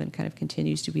genesis of and kind of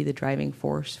continues to be the driving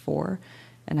force for,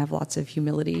 and have lots of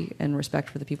humility and respect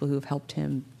for the people who have helped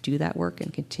him do that work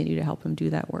and continue to help him do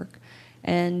that work.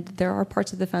 And there are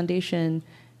parts of the foundation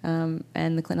and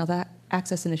the Clinton Health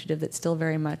Access Initiative that still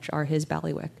very much are his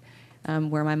bailiwick,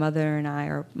 where my mother and I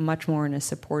are much more in a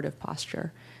supportive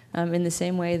posture. In the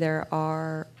same way, there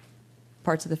are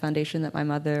parts of the foundation that my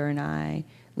mother and I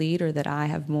lead, or that I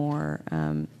have more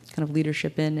kind of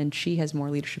leadership in, and she has more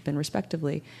leadership in,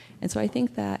 respectively. And so I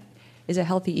think that is a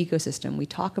healthy ecosystem. We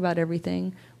talk about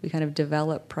everything. We kind of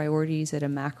develop priorities at a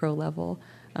macro level,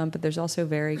 but there's also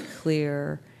very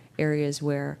clear areas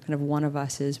where kind of one of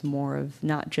us is more of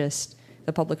not just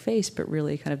the public face, but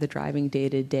really kind of the driving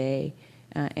day-to-day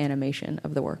animation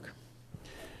of the work.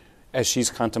 As she's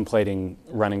contemplating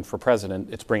running for president,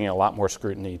 it's bringing a lot more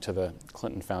scrutiny to the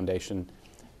Clinton Foundation.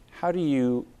 How do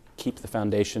you keep the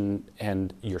foundation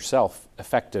and yourself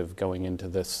effective going into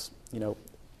this,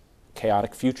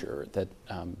 chaotic future that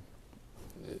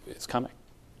is coming?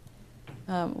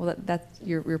 Well,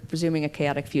 you're presuming a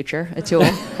chaotic future, Atul.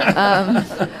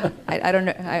 I don't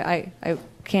know. I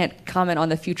can't comment on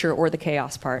the future or the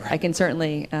chaos part. I can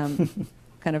certainly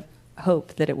kind of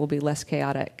hope that it will be less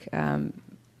chaotic,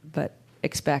 but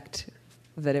expect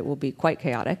that it will be quite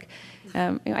chaotic.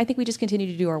 I think we just continue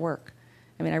to do our work.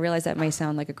 I mean, I realize that may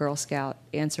sound like a Girl Scout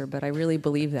answer, but I really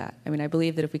believe that. I mean, I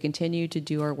believe that if we continue to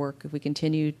do our work, if we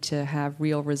continue to have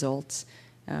real results,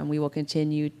 we will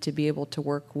continue to be able to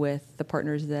work with the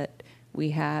partners that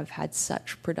we have had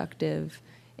such productive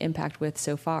impact with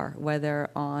so far, whether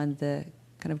on the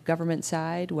kind of government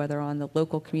side, whether on the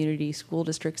local community school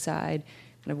district side,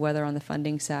 kind of whether on the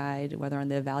funding side, whether on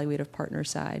the evaluative partner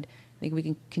side. I think we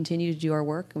can continue to do our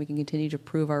work and we can continue to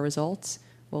prove our results.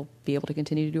 We'll be able to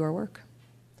continue to do our work.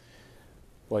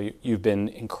 Well, you've been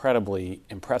incredibly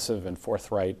impressive and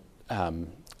forthright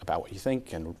about what you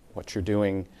think and what you're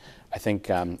doing. I think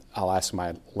I'll ask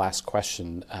my last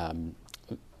question,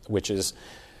 which is,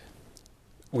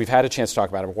 we've had a chance to talk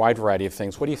about a wide variety of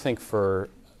things. What do you think for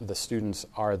the students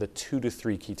are the 2 to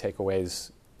 3 key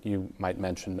takeaways you might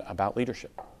mention about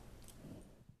leadership?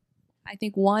 I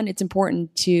think, one, it's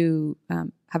important to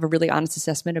have a really honest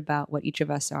assessment about what each of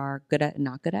us are good at and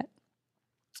not good at.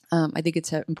 I think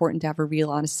it's important to have a real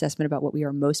honest assessment about what we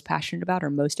are most passionate about or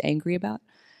most angry about.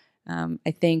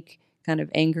 I think kind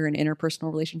of anger in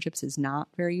interpersonal relationships is not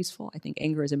very useful. I think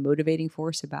anger as a motivating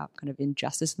force about kind of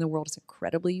injustice in the world is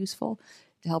incredibly useful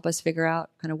to help us figure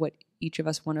out kind of what each of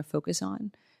us want to focus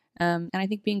on. And I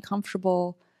think being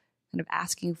comfortable kind of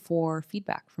asking for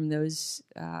feedback from those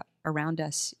around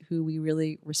us who we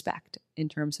really respect in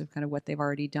terms of kind of what they've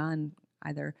already done,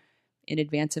 either in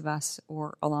advance of us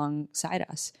or alongside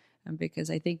us. Because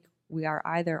I think we are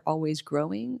either always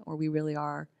growing or we really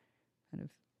are kind of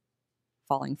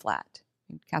falling flat.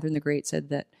 Catherine the Great said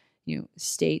that,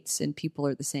 states and people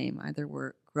are the same. Either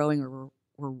we're growing or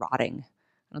we're rotting.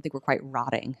 I don't think we're quite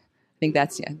rotting. I think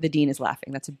that's, the dean is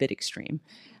laughing. That's a bit extreme.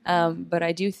 But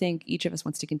I do think each of us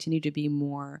wants to continue to be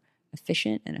more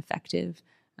efficient and effective.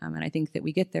 And I think that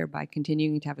we get there by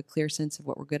continuing to have a clear sense of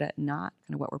what we're good at and not,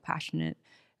 kind of what we're passionate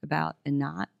about and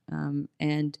not,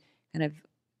 and kind of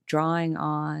drawing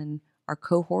on our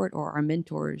cohort or our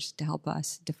mentors to help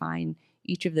us define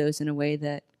each of those in a way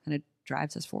that kind of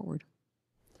drives us forward.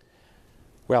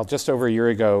 Well, just over a year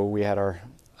ago, we had our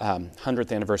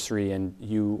 100th anniversary, and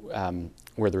you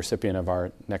were the recipient of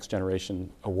our Next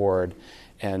Generation Award,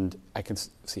 and I can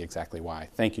see exactly why.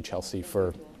 Thank you, Chelsea,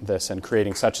 for this and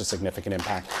creating such a significant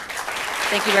impact.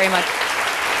 Thank you very much.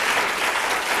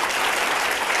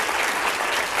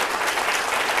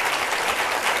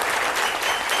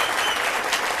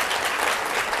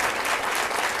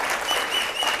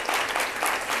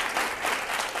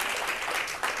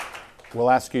 We'll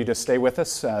ask you to stay with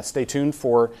us. Stay tuned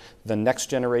for the Next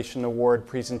Generation Award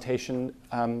presentation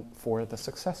for the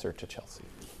successor to Chelsea.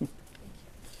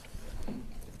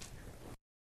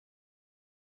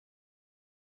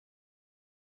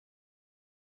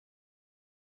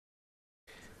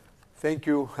 Thank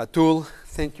you, Atul.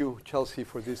 Thank you, Chelsea,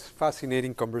 for this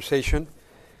fascinating conversation.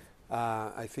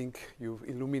 I think you've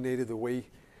illuminated the way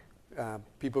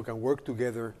people can work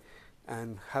together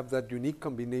and have that unique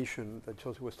combination that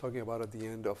Chelsea was talking about at the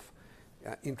end of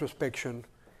introspection,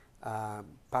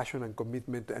 passion and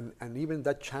commitment, and even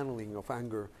that channeling of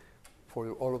anger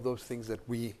for all of those things that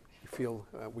we feel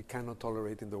we cannot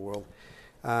tolerate in the world.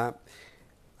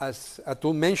 As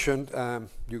Atul mentioned,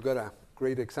 you got a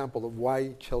great example of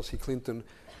why Chelsea Clinton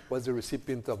was the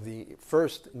recipient of the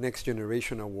first Next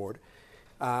Generation Award.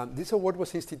 This award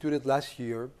was instituted last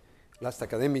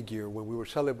academic year, when we were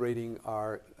celebrating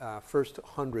our first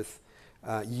 100th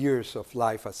years of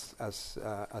life as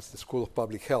the School of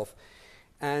Public Health.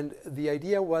 And the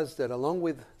idea was that along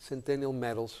with centennial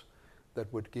medals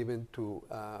that were given to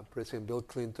President Bill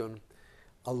Clinton,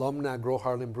 alumna Gro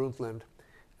Harlem Brundtland,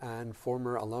 and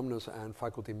former alumnus and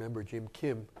faculty member Jim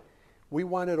Kim, we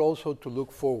wanted also to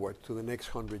look forward to the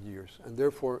next 100 years and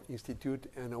therefore institute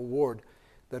an award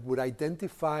that would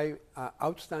identify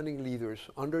outstanding leaders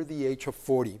under the age of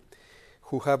 40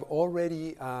 who have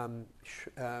already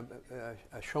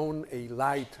shown a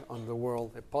light on the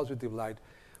world, a positive light,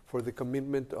 for the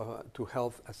commitment to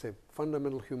health as a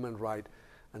fundamental human right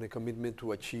and a commitment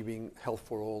to achieving health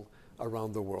for all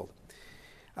around the world.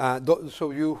 Those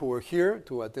of you who were here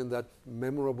to attend that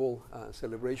memorable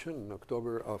celebration in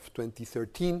October of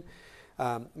 2013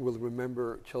 will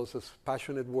remember Chelsea's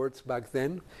passionate words back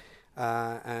then.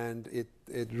 And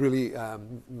it really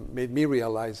made me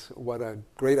realize what a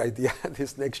great idea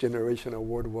this Next Generation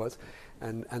Award was,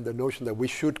 and the notion that we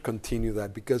should continue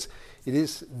that, because it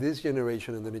is this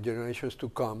generation and the generations to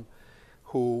come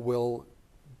who will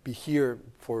be here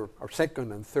for our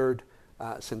second and third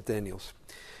centennials.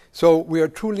 So we are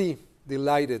truly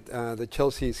delighted that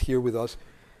Chelsea is here with us,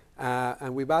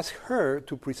 and we've asked her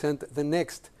to present the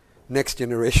next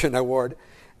Generation Award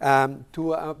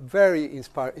to a very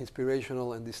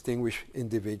inspirational and distinguished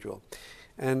individual.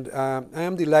 And I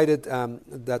am delighted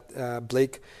that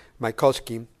Blake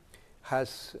Mycoskie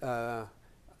has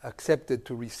accepted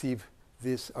to receive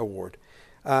this award.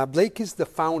 Blake is the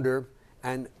founder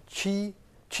and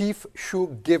chief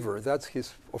shoe giver, that's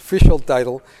his official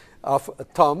title, of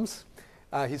TOMS.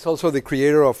 He's also the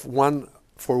creator of One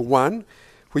for One,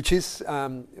 which is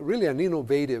really an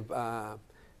innovative,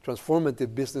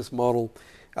 transformative business model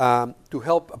to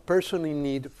help a person in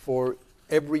need for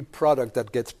every product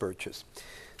that gets purchased.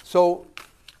 So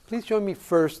please join me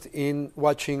first in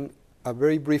watching a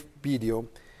very brief video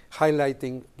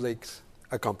highlighting Blake's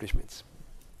accomplishments.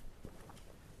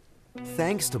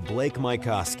 Thanks to Blake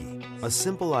Mycoskie, a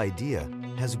simple idea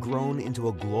has grown into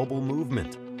a global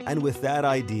movement. And with that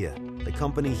idea, the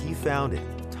company he founded,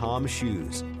 TOMS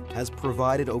Shoes, has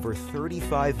provided over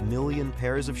 35 million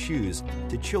pairs of shoes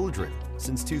to children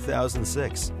since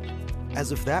 2006.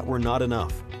 As if that were not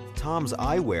enough, Tom's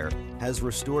Eyewear has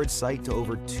restored sight to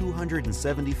over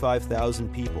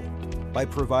 275,000 people by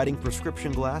providing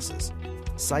prescription glasses,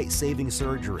 sight-saving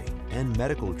surgery, and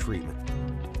medical treatment.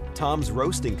 Tom's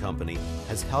Roasting Company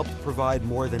has helped provide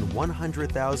more than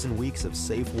 100,000 weeks of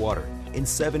safe water in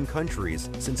 7 countries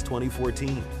since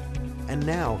 2014. And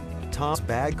now, Tom's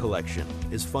Bag Collection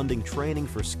is funding training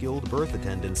for skilled birth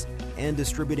attendants and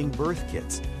distributing birth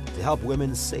kits to help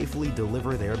women safely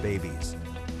deliver their babies.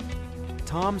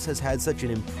 Tom's has had such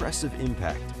an impressive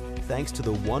impact thanks to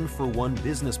the one-for-one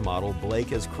business model Blake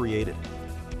has created.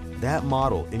 That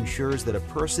model ensures that a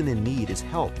person in need is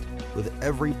helped with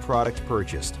every product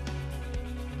purchased.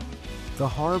 The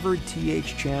Harvard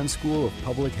T.H. Chan School of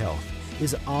Public Health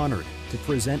is honored to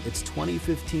present its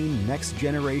 2015 Next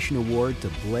Generation Award to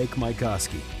Blake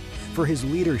Mycoskie for his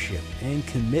leadership and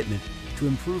commitment to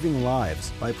improving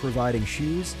lives by providing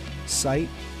shoes, sight,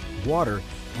 water,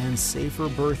 and safer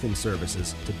birthing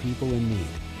services to people in need,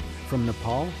 from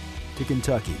Nepal to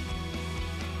Kentucky.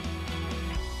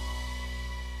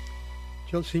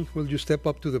 Chelsea, will you step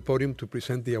up to the podium to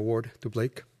present the award to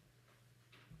Blake?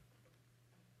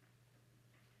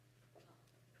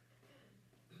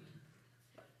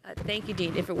 Thank you,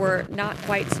 Dean. If it were not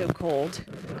quite so cold,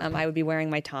 I would be wearing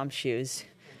my Tom's shoes.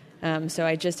 So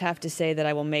I just have to say that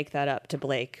I will make that up to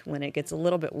Blake when it gets a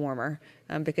little bit warmer,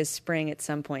 because spring at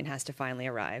some point has to finally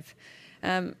arrive.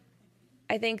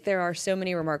 I think there are so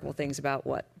many remarkable things about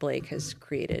what Blake has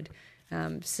created.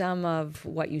 Some of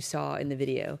what you saw in the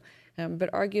video,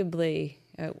 but arguably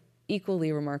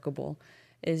equally remarkable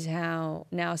is how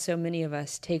now so many of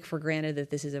us take for granted that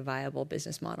this is a viable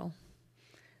business model,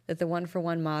 that the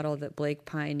one-for-one model that Blake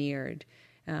pioneered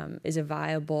is a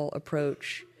viable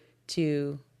approach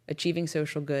to achieving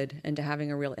social good and to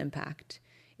having a real impact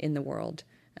in the world.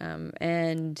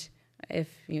 And if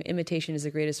imitation is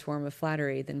the greatest form of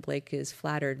flattery, then Blake is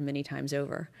flattered many times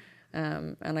over.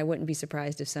 And I wouldn't be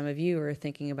surprised if some of you are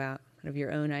thinking about kind of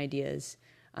your own ideas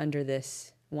under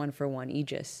this one-for-one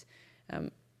aegis.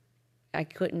 I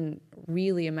couldn't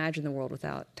really imagine the world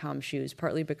without Tom's shoes,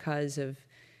 partly because of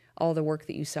all the work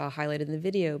that you saw highlighted in the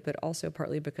video, but also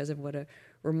partly because of what a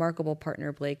remarkable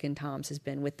partner Blake and Tom's has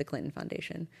been with the Clinton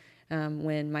Foundation.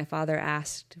 When my father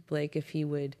asked Blake if he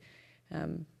would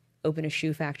open a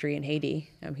shoe factory in Haiti,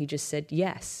 he just said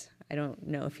yes. I don't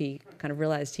know if he kind of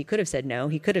realized he could have said no.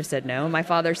 He could have said no. My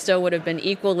father still would have been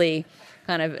equally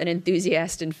kind of an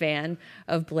enthusiast and fan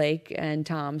of Blake and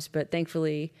Tom's, but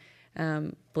thankfully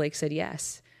Blake said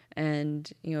yes.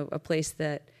 And a place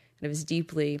that kind of is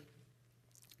deeply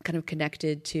kind of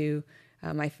connected to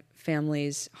my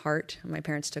family's heart. My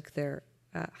parents took their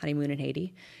honeymoon in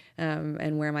Haiti,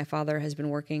 and where my father has been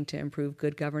working to improve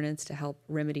good governance to help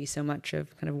remedy so much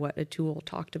of kind of what Atul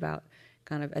talked about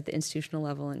kind of at the institutional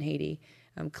level in Haiti.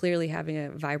 Clearly having a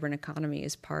vibrant economy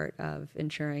is part of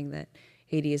ensuring that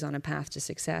Haiti is on a path to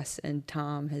success, and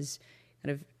Tom has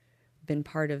kind of been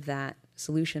part of that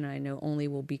solution, and I know only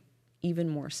will be even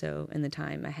more so in the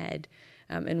time ahead.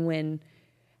 And when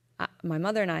my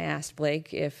mother and I asked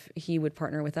Blake if he would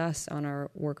partner with us on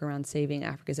our work around saving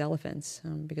Africa's elephants,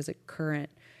 because at current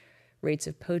rates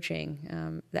of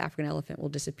poaching, the African elephant will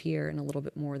disappear in a little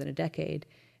bit more than a decade.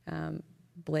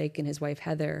 Blake and his wife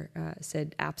Heather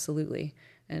said absolutely,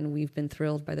 and we've been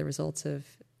thrilled by the results of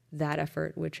that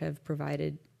effort, which have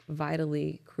provided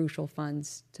vitally crucial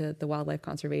funds to the wildlife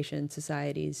conservation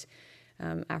societies,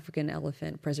 African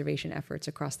elephant preservation efforts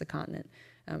across the continent.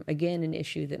 Again, an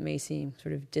issue that may seem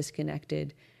sort of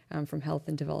disconnected from health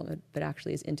and development, but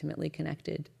actually is intimately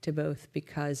connected to both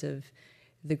because of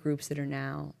the groups that are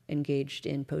now engaged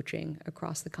in poaching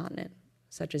across the continent,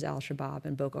 such as Al-Shabaab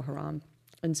and Boko Haram.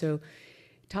 And so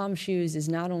Tom's Shoes is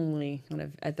not only kind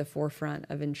of at the forefront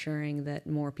of ensuring that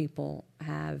more people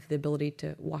have the ability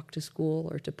to walk to school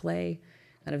or to play,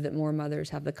 kind of that more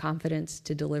mothers have the confidence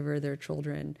to deliver their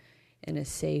children in a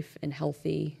safe and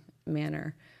healthy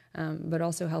manner, but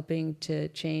also helping to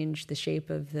change the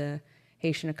shape of the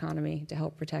Haitian economy to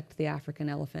help protect the African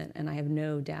elephant. And I have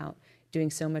no doubt doing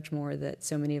so much more that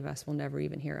so many of us will never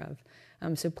even hear of.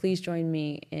 So please join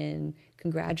me in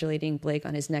congratulating Blake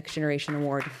on his Next Generation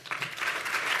Award.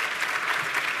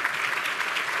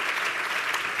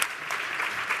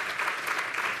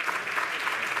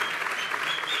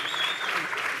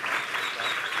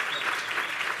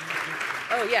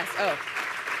 Oh, yes. Oh.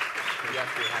 Yes,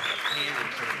 we have a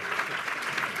handed to you.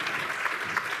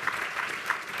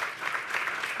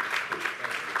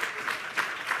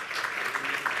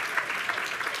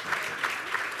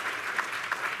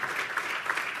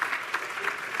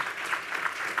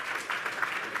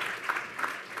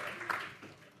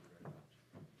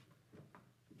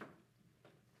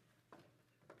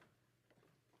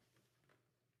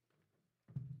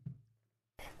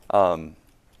 Thank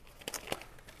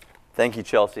you,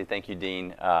 Chelsea. Thank you,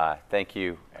 Dean. Thank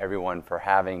you, everyone, for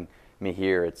having me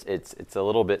here. It's a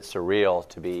little bit surreal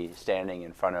to be standing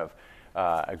in front of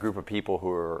a group of people who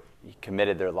are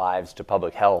committed their lives to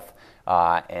public health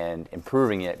and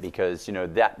improving it, because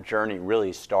that journey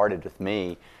really started with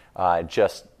me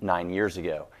just 9 years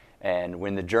ago. And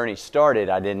when the journey started,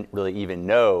 I didn't really even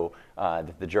know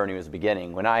that the journey was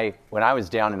beginning. When I was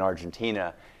down in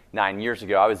Argentina 9 years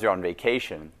ago, I was there on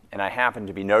vacation, and I happened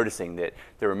to be noticing that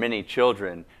there were many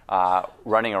children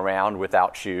running around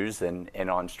without shoes and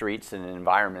on streets and in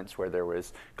environments where there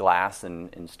was glass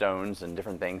and stones and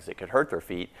different things that could hurt their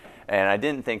feet. And I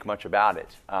didn't think much about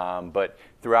it. But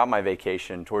throughout my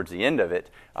vacation, towards the end of it,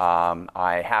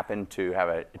 I happened to have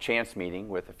a chance meeting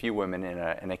with a few women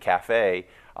in a cafe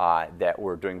that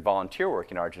were doing volunteer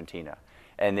work in Argentina.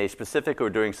 And they specifically were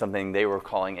doing something they were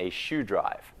calling a shoe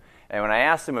drive. And when I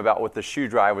asked them about what the shoe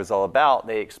drive was all about,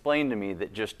 they explained to me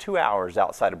that just 2 hours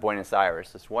outside of Buenos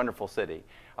Aires, this wonderful city,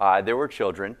 there were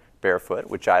children barefoot,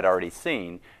 which I'd already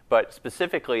seen, but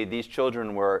specifically these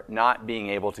children were not being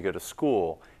able to go to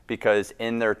school because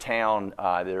in their town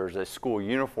there was a school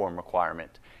uniform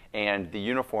requirement, and the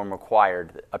uniform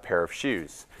required a pair of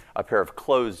shoes, a pair of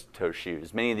closed-toe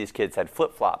shoes. Many of these kids had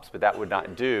flip-flops, but that would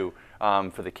not do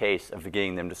for the case of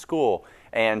getting them to school.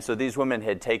 And so these women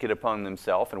had taken it upon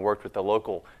themselves and worked with a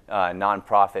local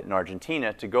nonprofit in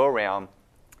Argentina to go around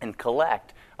and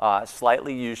collect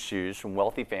slightly used shoes from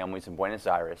wealthy families in Buenos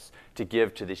Aires to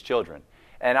give to these children.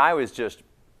 And I was just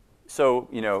so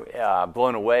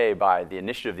blown away by the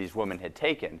initiative these women had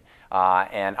taken.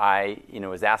 And I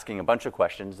was asking a bunch of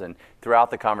questions. And throughout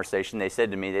the conversation, they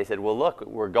said, well, look,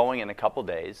 we're going in a couple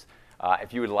days.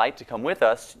 If you would like to come with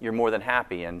us, you're more than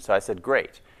happy. And so I said,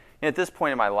 great. And at this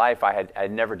point in my life, I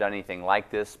had never done anything like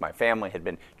this. My family had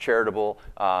been charitable.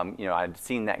 I'd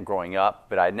seen that growing up,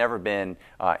 but I'd never been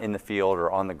in the field or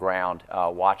on the ground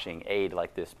watching aid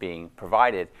like this being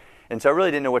provided. And so I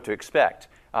really didn't know what to expect.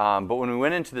 But when we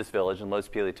went into this village in Los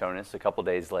Pilotones a couple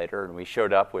days later, and we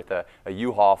showed up with a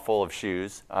U-Haul full of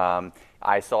shoes,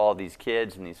 I saw these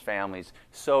kids and these families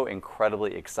so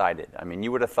incredibly excited. I mean,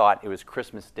 you would have thought it was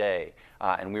Christmas Day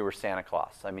and we were Santa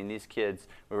Claus. I mean, these kids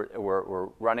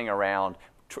were running around,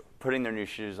 putting their new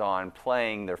shoes on,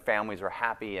 playing. Their families were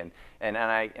happy, and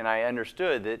I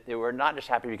understood that they were not just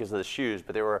happy because of the shoes,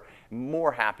 but they were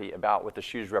more happy about what the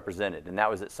shoes represented, and that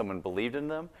was that someone believed in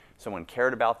them, someone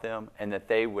cared about them, and that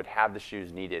they would have the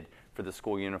shoes needed for the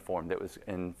school uniform that was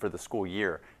for the school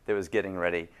year that was getting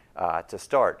ready to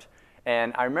start.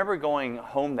 And I remember going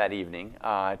home that evening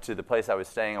to the place I was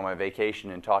staying on my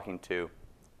vacation and talking to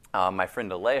my friend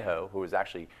Alejo, who was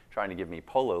actually trying to give me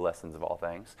polo lessons of all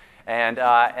things, and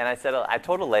I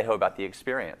told Alejo about the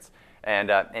experience, and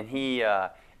he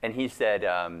said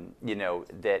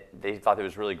that they thought it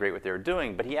was really great what they were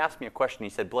doing, but he asked me a question. He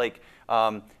said, Blake,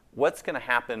 what's going to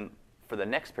happen for the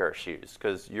next pair of shoes?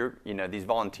 Because these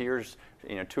volunteers,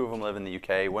 2 of them live in the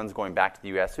UK, one's going back to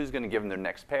the US. Who's going to give them their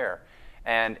next pair?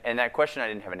 And that question I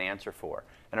didn't have an answer for.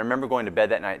 And I remember going to bed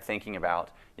that night thinking about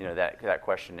that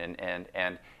question.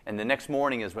 And the next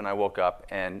morning is when I woke up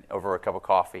and over a cup of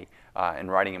coffee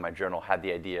and writing in my journal had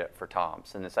the idea for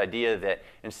Tom's. And this idea that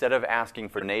instead of asking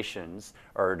for donations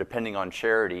or depending on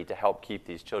charity to help keep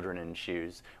these children in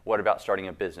shoes, what about starting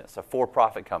a business, a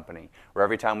for-profit company, where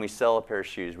every time we sell a pair of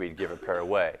shoes, we'd give a pair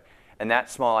away. And that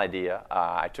small idea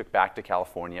I took back to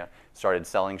California, started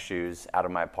selling shoes out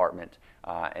of my apartment.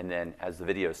 And then, as the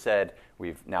video said,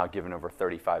 we've now given over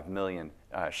 35 million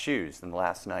shoes in the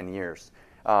last 9 years.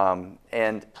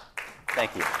 And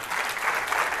thank you.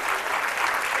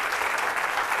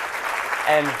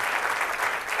 And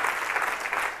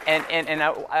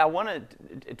I want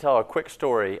to tell a quick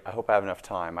story. I hope I have enough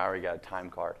time. I already got a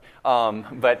time card.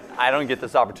 But I don't get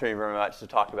this opportunity very much to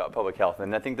talk about public health.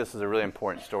 And I think this is a really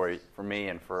important story for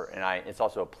me, it's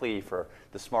also a plea for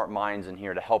the smart minds in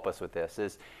here to help us with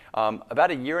this.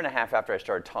 About a year and a half after I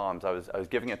started Tom's, I was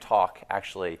giving a talk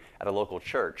actually at a local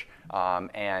church.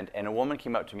 And a woman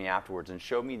came up to me afterwards and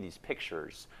showed me these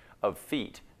pictures of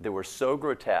feet that were so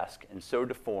grotesque and so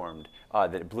deformed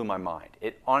that it blew my mind.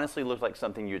 It honestly looked like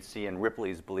something you'd see in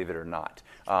Ripley's Believe It or Not.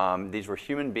 These were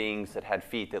human beings that had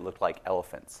feet that looked like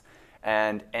elephants.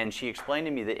 And she explained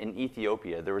to me that in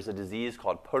Ethiopia there was a disease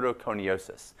called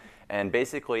podoconiosis. And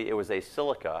basically it was a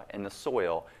silica in the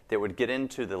soil that would get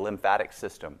into the lymphatic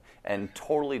system and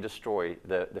totally destroy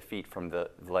the feet from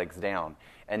the legs down.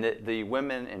 And the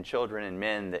women and children and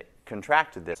men that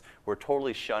contracted this were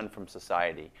totally shunned from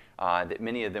society, that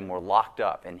many of them were locked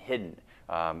up and hidden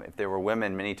If they were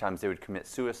women, many times they would commit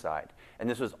suicide. And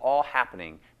this was all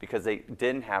happening because they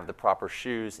didn't have the proper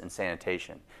shoes and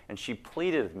sanitation. And she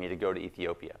pleaded with me to go to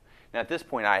Ethiopia. Now, at this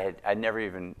point, I'd never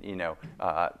even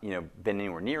been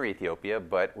anywhere near Ethiopia,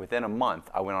 but within a month,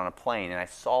 I went on a plane and I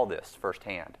saw this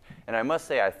firsthand. And I must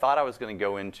say, I thought I was going to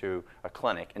go into a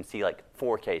clinic and see like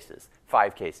 4 cases,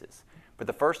 5 cases. But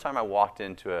the first time I walked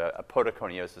into a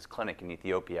podoconiosis clinic in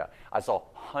Ethiopia, I saw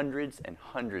hundreds and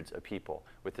hundreds of people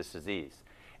with this disease.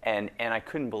 And I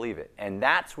couldn't believe it. And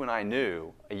that's when I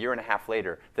knew, a year and a half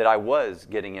later, that I was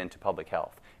getting into public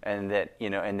health. And that,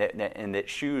 and that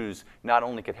shoes not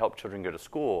only could help children go to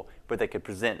school, but they could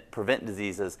prevent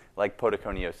diseases like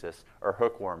podoconiosis or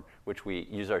hookworm, which we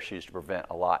use our shoes to prevent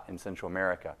a lot in Central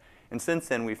America. And since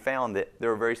then, we found that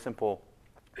there are very simple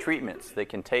treatments that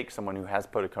can take someone who has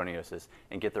podoconiosis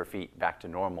and get their feet back to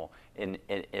normal,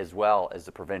 as well as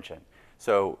the prevention.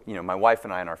 So, my wife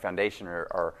and I and our foundation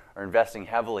are investing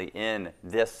heavily in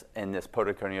this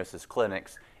podoconiosis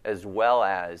clinics, as well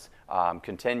as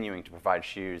continuing to provide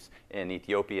shoes in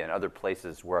Ethiopia and other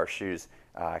places where our shoes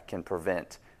can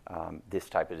prevent this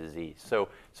type of disease. So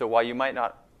while you might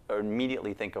not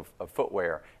immediately think of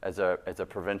footwear as a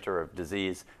preventer of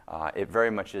disease, it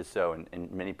very much is so in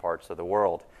many parts of the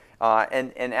world.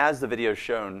 And as the video has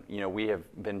shown, we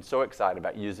have been so excited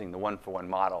about using the one-for-one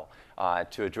model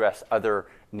to address other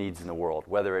needs in the world,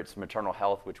 whether it's maternal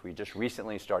health, which we just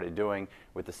recently started doing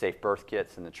with the safe birth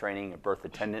kits and the training of birth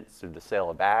attendants through the sale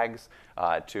of bags,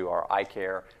 to our eye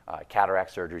care,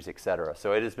 cataract surgeries, et cetera.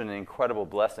 So it has been an incredible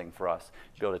blessing for us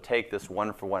to be able to take this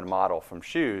one-for-one model from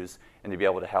shoes and to be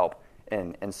able to help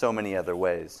in so many other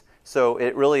ways. So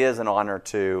it really is an honor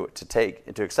to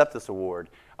accept this award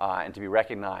and to be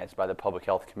recognized by the public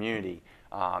health community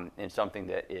in something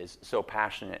that is so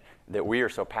passionate, that we are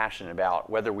so passionate about,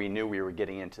 whether we knew we were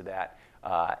getting into that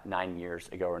 9 years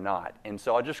ago or not. And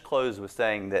so I'll just close with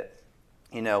saying that,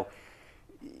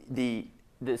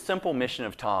 the simple mission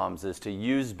of TOMS is to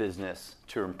use business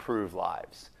to improve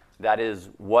lives. That is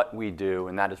what we do,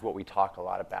 and that is what we talk a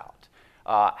lot about.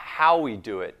 How we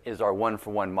do it is our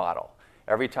one-for-one model.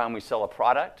 Every time we sell a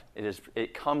product,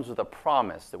 it comes with a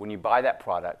promise that when you buy that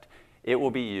product, it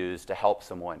will be used to help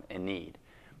someone in need.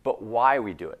 But why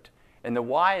we do it? And the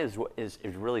why is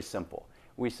really simple.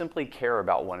 We simply care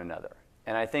about one another.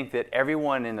 And I think that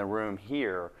everyone in the room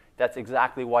here, that's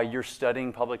exactly why you're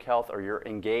studying public health or you're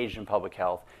engaged in public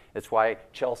health. It's why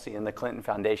Chelsea and the Clinton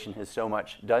Foundation has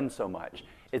done so much.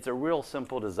 It's a real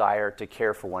simple desire to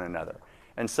care for one another.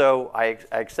 And so I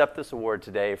accept this award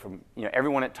today from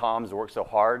everyone at TOMS that worked so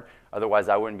hard, otherwise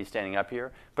I wouldn't be standing up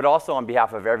here, but also on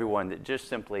behalf of everyone that just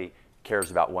simply cares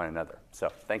about one another.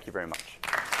 So thank you very much.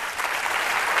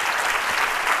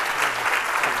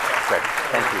 Great.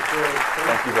 Thank you.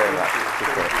 Thank you very much.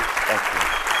 Appreciate it. Thank you.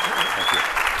 Thank you.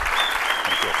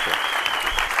 Thank you.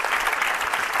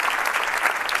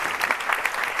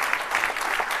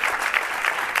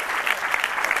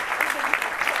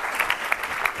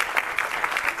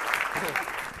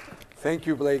 Thank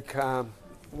you, Blake.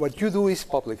 What you do is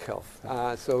public health.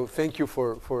 So thank you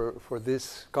for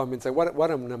these comments. And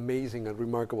what an amazing and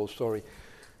remarkable story.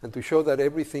 And to show that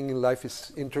everything in life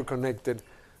is interconnected,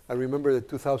 I remember the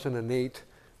 2008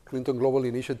 Clinton Global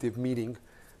Initiative meeting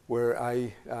where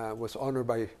I was honored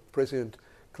by President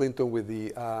Clinton with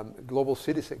the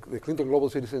Clinton Global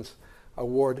Citizens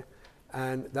Award.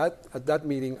 And at that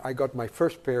meeting, I got my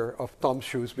first pair of TOMS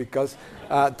shoes because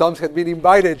TOMS had been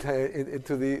invited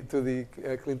to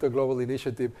the Clinton Global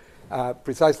Initiative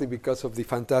precisely because of the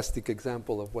fantastic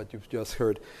example of what you've just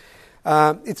heard.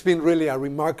 It's been really a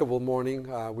remarkable morning.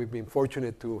 We've been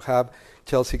fortunate to have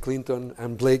Chelsea Clinton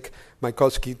and Blake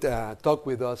Mycoskie talk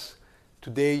with us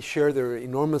today, share their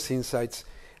enormous insights.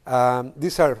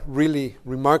 These are really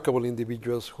remarkable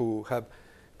individuals who have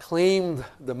claimed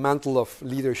the mantle of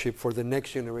leadership for the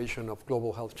next generation of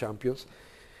global health champions.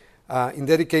 In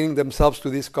dedicating themselves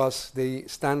to this cause, they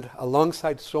stand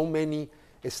alongside so many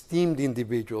esteemed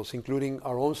individuals, including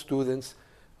our own students,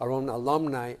 our own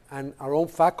alumni, and our own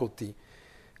faculty,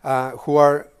 who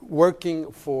are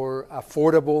working for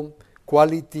affordable,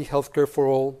 quality healthcare for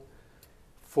all,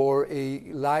 for a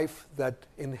life that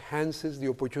enhances the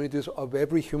opportunities of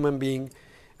every human being,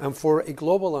 and for a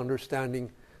global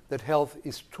understanding that health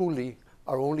is truly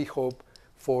our only hope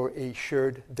for a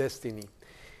shared destiny.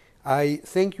 I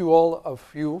thank you all of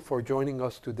you for joining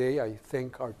us today. I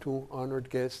thank our 2 honored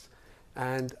guests,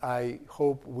 and I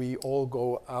hope we all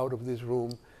go out of this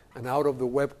room and out of the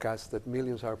webcast that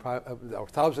millions or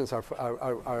thousands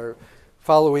are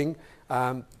following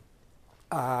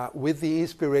with the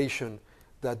inspiration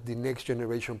that the next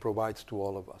generation provides to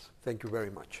all of us. Thank you very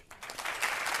much.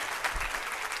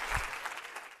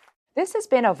 This has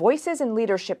been a Voices in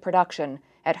Leadership production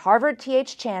at Harvard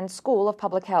T.H. Chan School of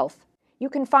Public Health. You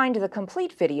can find the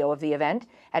complete video of the event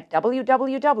at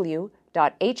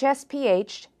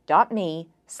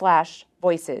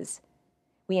www.hsph.me/voices.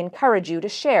 We encourage you to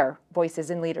share Voices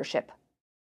in Leadership.